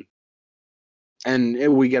 And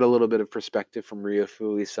we get a little bit of perspective from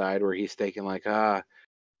Ryofui's side where he's thinking like,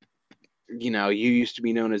 you used to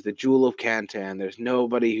be known as the Jewel of Kantan. There's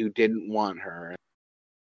nobody who didn't want her.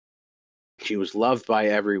 She was loved by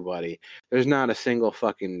everybody. There's not a single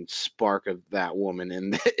fucking spark of that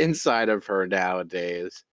woman inside of her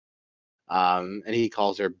nowadays. And he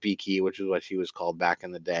calls her Beaky, which is what she was called back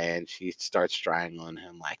in the day, and she starts strangling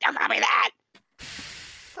him like, "Don't call me that."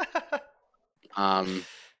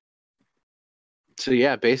 So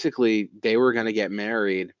yeah, basically they were gonna get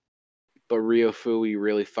married, but Ryofui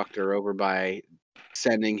really fucked her over by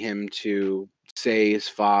sending him to Sei's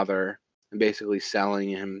father and basically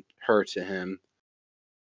selling her to him.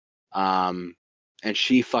 And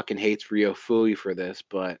she fucking hates Ryofui for this,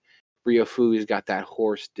 but Ryofui's got that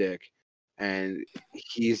horse dick, and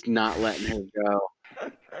he's not letting her go.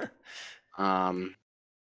 I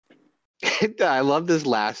love this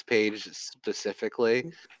last page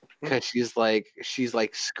specifically because she's like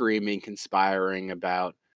screaming, conspiring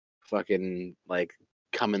about fucking like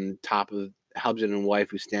coming top of husband and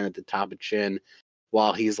wife who stand at the top of Chin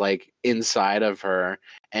while he's like inside of her,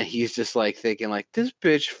 and he's just like thinking like, this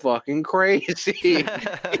bitch fucking crazy. You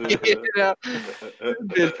know?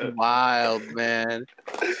 This bitch wild, man.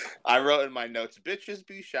 I wrote in my notes, bitches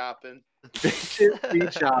be shopping. Bitches be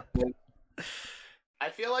shopping. I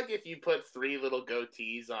feel like if you put 3 little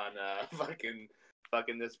goatees on fucking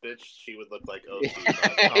this bitch, she would look like OT.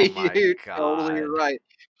 Oh my You're God. totally right.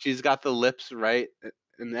 She's got the lips right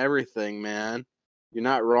and everything, man. You're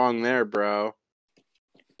not wrong there, bro.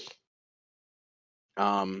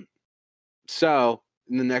 So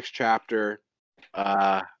in the next chapter,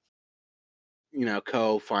 Ko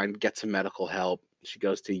gets some medical help. She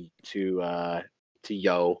goes to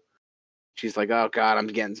Yo. She's like, "Oh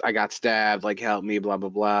God, I got stabbed. Like, help me." Blah blah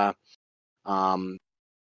blah.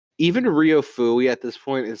 Even Ryofui at this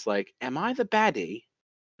point is like, "Am I the baddie?"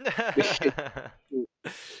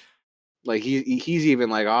 Like he's even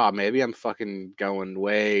like, "Oh, maybe I'm fucking going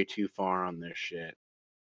way too far on this shit."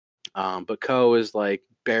 But Ko is like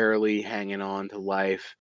barely hanging on to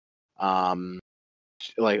life.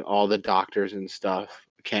 Like all the doctors and stuff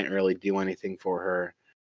can't really do anything for her.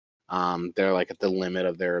 They're like at the limit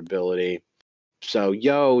of their ability. So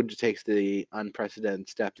Yo takes the unprecedented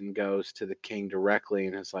step and goes to the king directly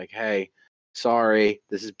and is like, "Hey, sorry,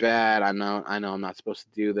 this is bad. I know I'm not supposed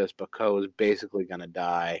to do this, but Ko is basically gonna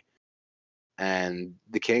die." And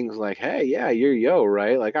the king's like, "Hey, yeah, you're Yo,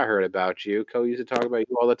 right? Like I heard about you. Ko used to talk about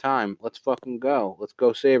you all the time. Let's fucking go. Let's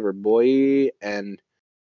go save her, boy." And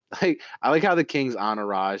like I like how the king's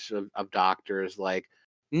entourage of doctors like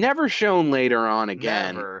never shown later on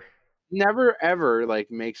again. Never ever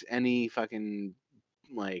like makes any fucking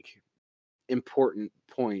like important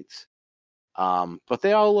points. But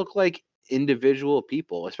they all look like individual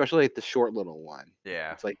people, especially like the short little one.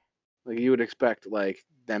 Yeah. It's like you would expect like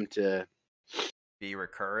them to be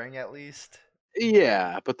recurring at least.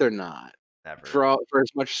 Yeah, but they're not. Never. For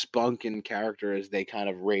as much spunk and character as they kind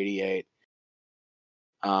of radiate,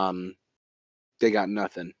 they got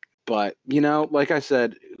nothing. But like I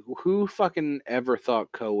said, who fucking ever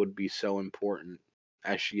thought Ko would be so important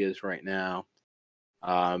as she is right now?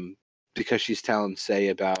 Because she's telling Sei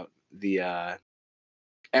about the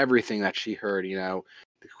everything that she heard. The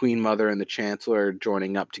Queen Mother and the Chancellor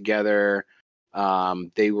joining up together.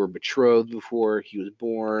 They were betrothed before he was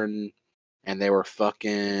born. and they were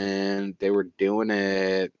doing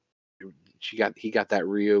it. He got that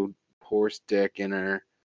Rio horse dick in her.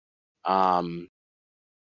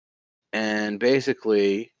 And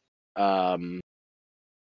basically,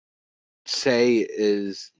 Sei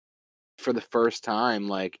is for the first time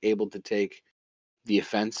like able to take the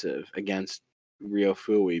offensive against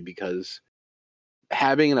Ryofui because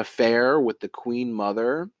having an affair with the Queen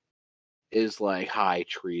Mother is like high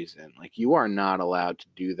treason. Like you are not allowed to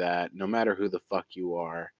do that, no matter who the fuck you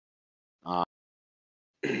are.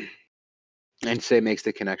 And Sei makes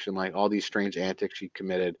the connection like all these strange antics she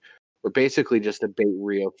committed were basically just to bait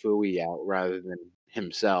Ryofui out rather than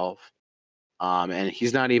himself. And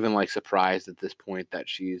he's not even like surprised at this point that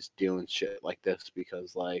she's doing shit like this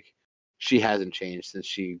because like she hasn't changed since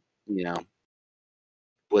she,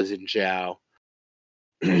 was in Zhao.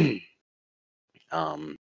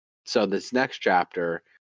 So this next chapter,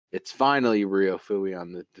 it's finally Ryofui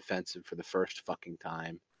on the defensive for the first fucking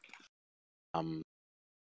time.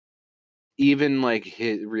 Even like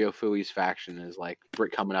Ryofui's faction is like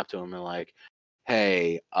coming up to him and like,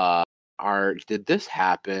 hey, did this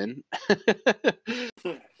happen?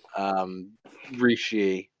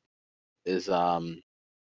 Rishi is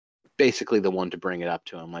basically the one to bring it up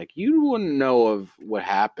to him. Like, you wouldn't know of what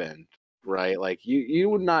happened, right? Like you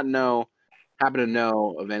would not happen to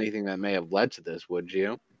know of anything that may have led to this, would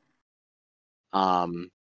you?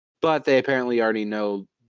 But they apparently already know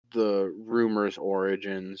the rumors'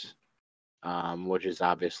 origins, which is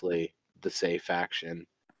obviously the Sei faction.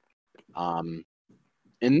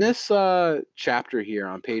 In this chapter here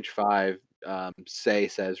on page 5, Sei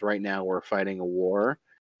says, right now we're fighting a war.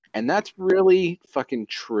 And that's really fucking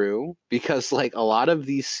true because like a lot of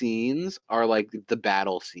these scenes are like the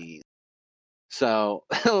battle scenes. So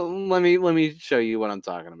let me show you what I'm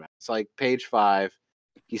talking about. It's like page 5,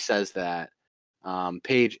 he says that.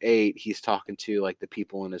 Page 8, he's talking to like the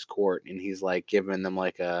people in his court, and he's like giving them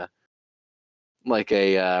like a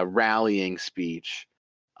rallying speech.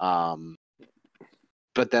 But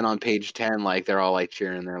then on page 10, like they're all like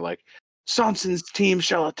cheering. They're like, Sanson's team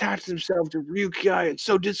shall attach themselves to Ryukai and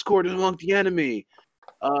sow discord among the enemy.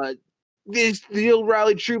 They'll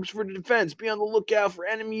rally troops for the defense. Be on the lookout for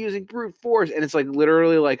enemy using brute force. And it's like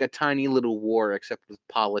literally like a tiny little war, except with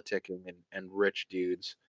politicking and rich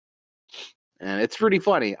dudes. And it's pretty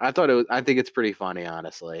funny. I think it's pretty funny,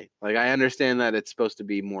 honestly. Like, I understand that it's supposed to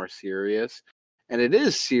be more serious, and it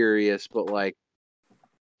is serious, but like,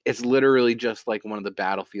 it's literally just like one of the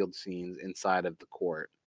battlefield scenes inside of the court.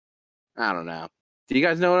 I don't know. Do you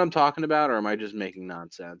guys know what I'm talking about, or am I just making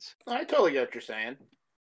nonsense? I totally get what you're saying.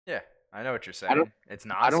 Yeah, I know what you're saying. It's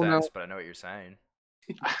I don't know. nonsense, but I know what you're saying.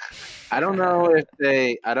 I don't know if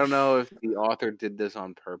the author did this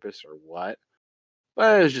on purpose or what,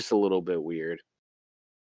 but it was just a little bit weird.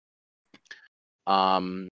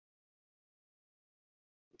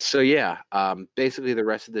 So yeah, basically the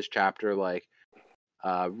rest of this chapter, like,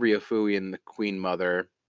 Ryofui and the Queen Mother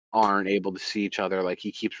aren't able to see each other. Like,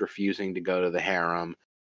 he keeps refusing to go to the harem,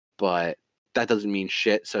 but that doesn't mean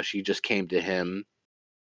shit. So she just came to him.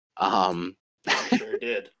 Sure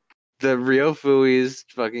did. The Ryofui's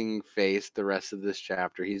fucking face. The rest of this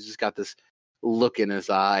chapter, he's just got this look in his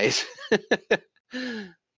eyes.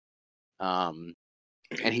 And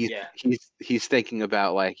he's thinking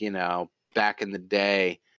about, like, back in the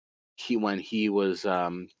day, when he was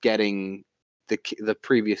getting the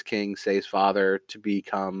previous king, Sei's father, to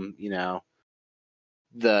become,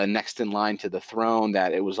 the next in line to the throne,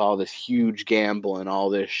 that it was all this huge gamble and all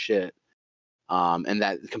this shit. And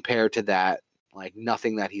that compared to that, like,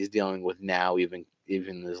 nothing that he's dealing with now even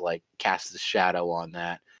is like casts a shadow on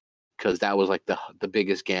that, because that was like the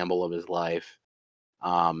biggest gamble of his life.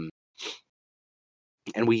 And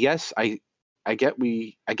we guess I guess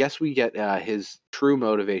we get his true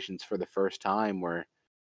motivations for the first time, where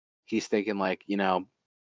he's thinking, like, now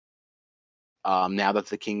that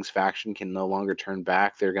the king's faction can no longer turn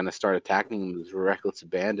back, they're going to start attacking him with reckless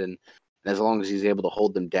abandon. And as long as he's able to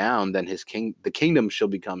hold them down, then the kingdom shall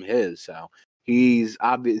become his. So it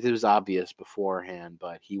was obvious beforehand,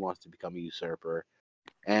 but he wants to become a usurper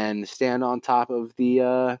and stand on top of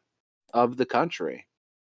the country.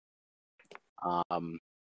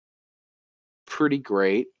 Pretty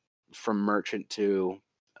great, from merchant to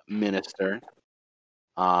minister.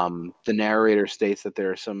 The narrator states that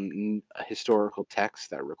there are some historical texts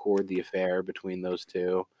that record the affair between those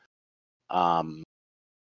two, and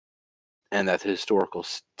that the historical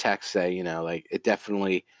texts say, like, it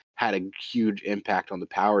definitely had a huge impact on the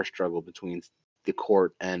power struggle between the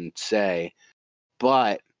court and Sei.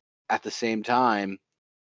 But at the same time,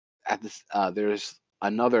 there's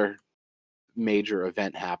another major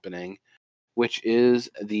event happening, which is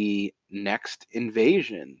the next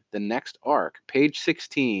invasion, the next arc, page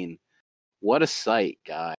 16. What a sight,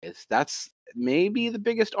 guys. That's maybe the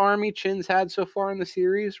biggest army Chin's had so far in the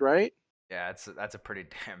series, right? Yeah, that's a pretty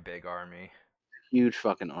damn big army. Huge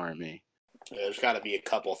fucking army. Yeah, there's got to be a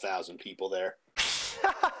couple thousand people there.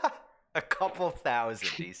 A couple thousand,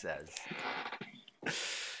 he says.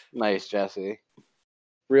 Nice, Jesse.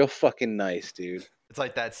 Real fucking nice, dude. It's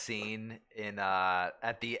like that scene in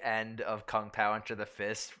at the end of Kung Pao Enter the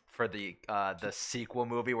Fist for the sequel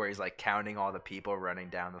movie where he's like counting all the people running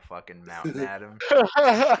down the fucking mountain at him.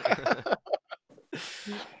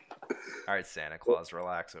 All right, Santa Claus,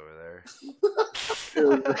 relax over there.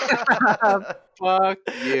 Fuck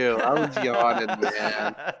you. I was yawning,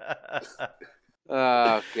 man.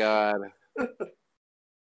 Oh god.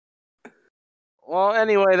 Well,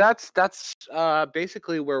 anyway, that's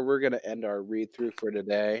basically where we're gonna end our read through for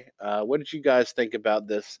today. What did you guys think about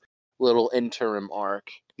this little interim arc?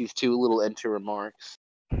 These two little interim arcs.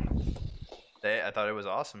 I thought it was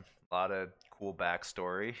awesome. A lot of cool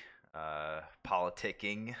backstory,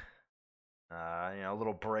 politicking. A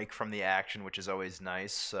little break from the action, which is always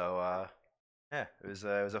nice. So yeah, it was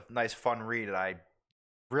a nice, fun read, and I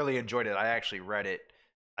really enjoyed it. I actually read it.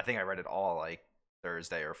 I think I read it all like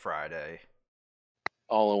Thursday or Friday.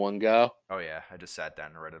 All in one go? Oh yeah, I just sat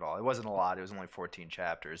down and read it all. It wasn't a lot. It was only 14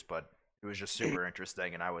 chapters, but it was just super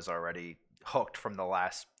interesting, and I was already hooked from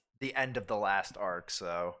the end of the last arc.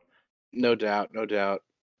 So no doubt, no doubt.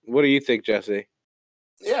 What do you think, Jesse?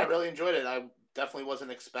 Yeah, I really enjoyed it. I definitely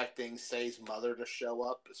wasn't expecting Say's mother to show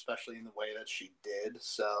up, especially in the way that she did.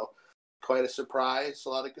 So quite a surprise. A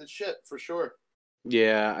lot of good shit for sure.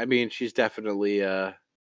 Yeah, I mean, she's definitely a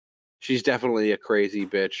crazy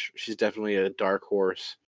bitch. She's definitely a dark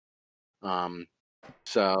horse.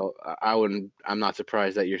 So I'm not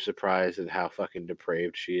surprised that you're surprised at how fucking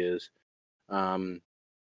depraved she is.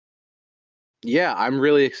 Yeah, I'm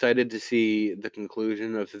really excited to see the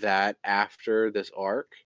conclusion of that after this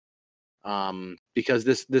arc. Because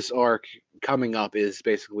this arc coming up is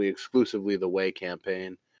basically exclusively the Way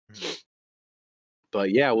campaign.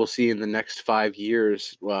 But yeah, we'll see in the next 5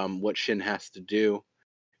 years what Shin has to do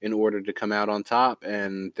in order to come out on top,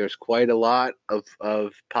 and there's quite a lot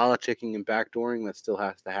of politicking and backdooring that still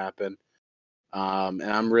has to happen. And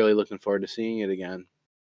I'm really looking forward to seeing it again.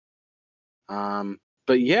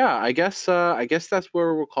 But yeah, I guess that's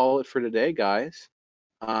where we'll call it for today, guys.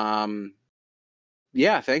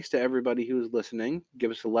 Yeah, thanks to everybody who is listening.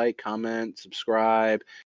 Give us a like, comment, subscribe,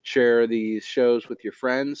 share these shows with your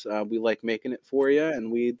friends. We like making it for you, and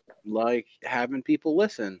we like having people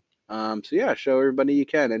listen. So yeah, show everybody you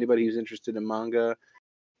can. Anybody who's interested in manga,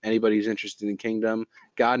 anybody who's interested in Kingdom.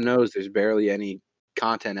 God knows there's barely any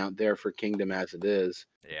content out there for Kingdom as it is.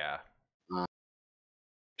 yeah.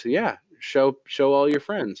 So yeah, show all your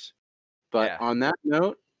friends. But Yeah. on that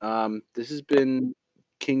note, this has been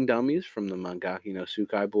King Dummies from the Mangaki no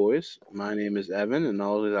Tsukai Boys. My name is Evan,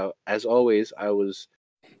 and as always, I was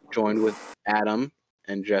joined with Adam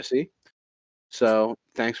and Jesse. So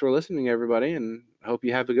thanks for listening, everybody, and hope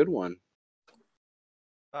you have a good one.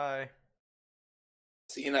 Bye.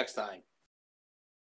 See you next time.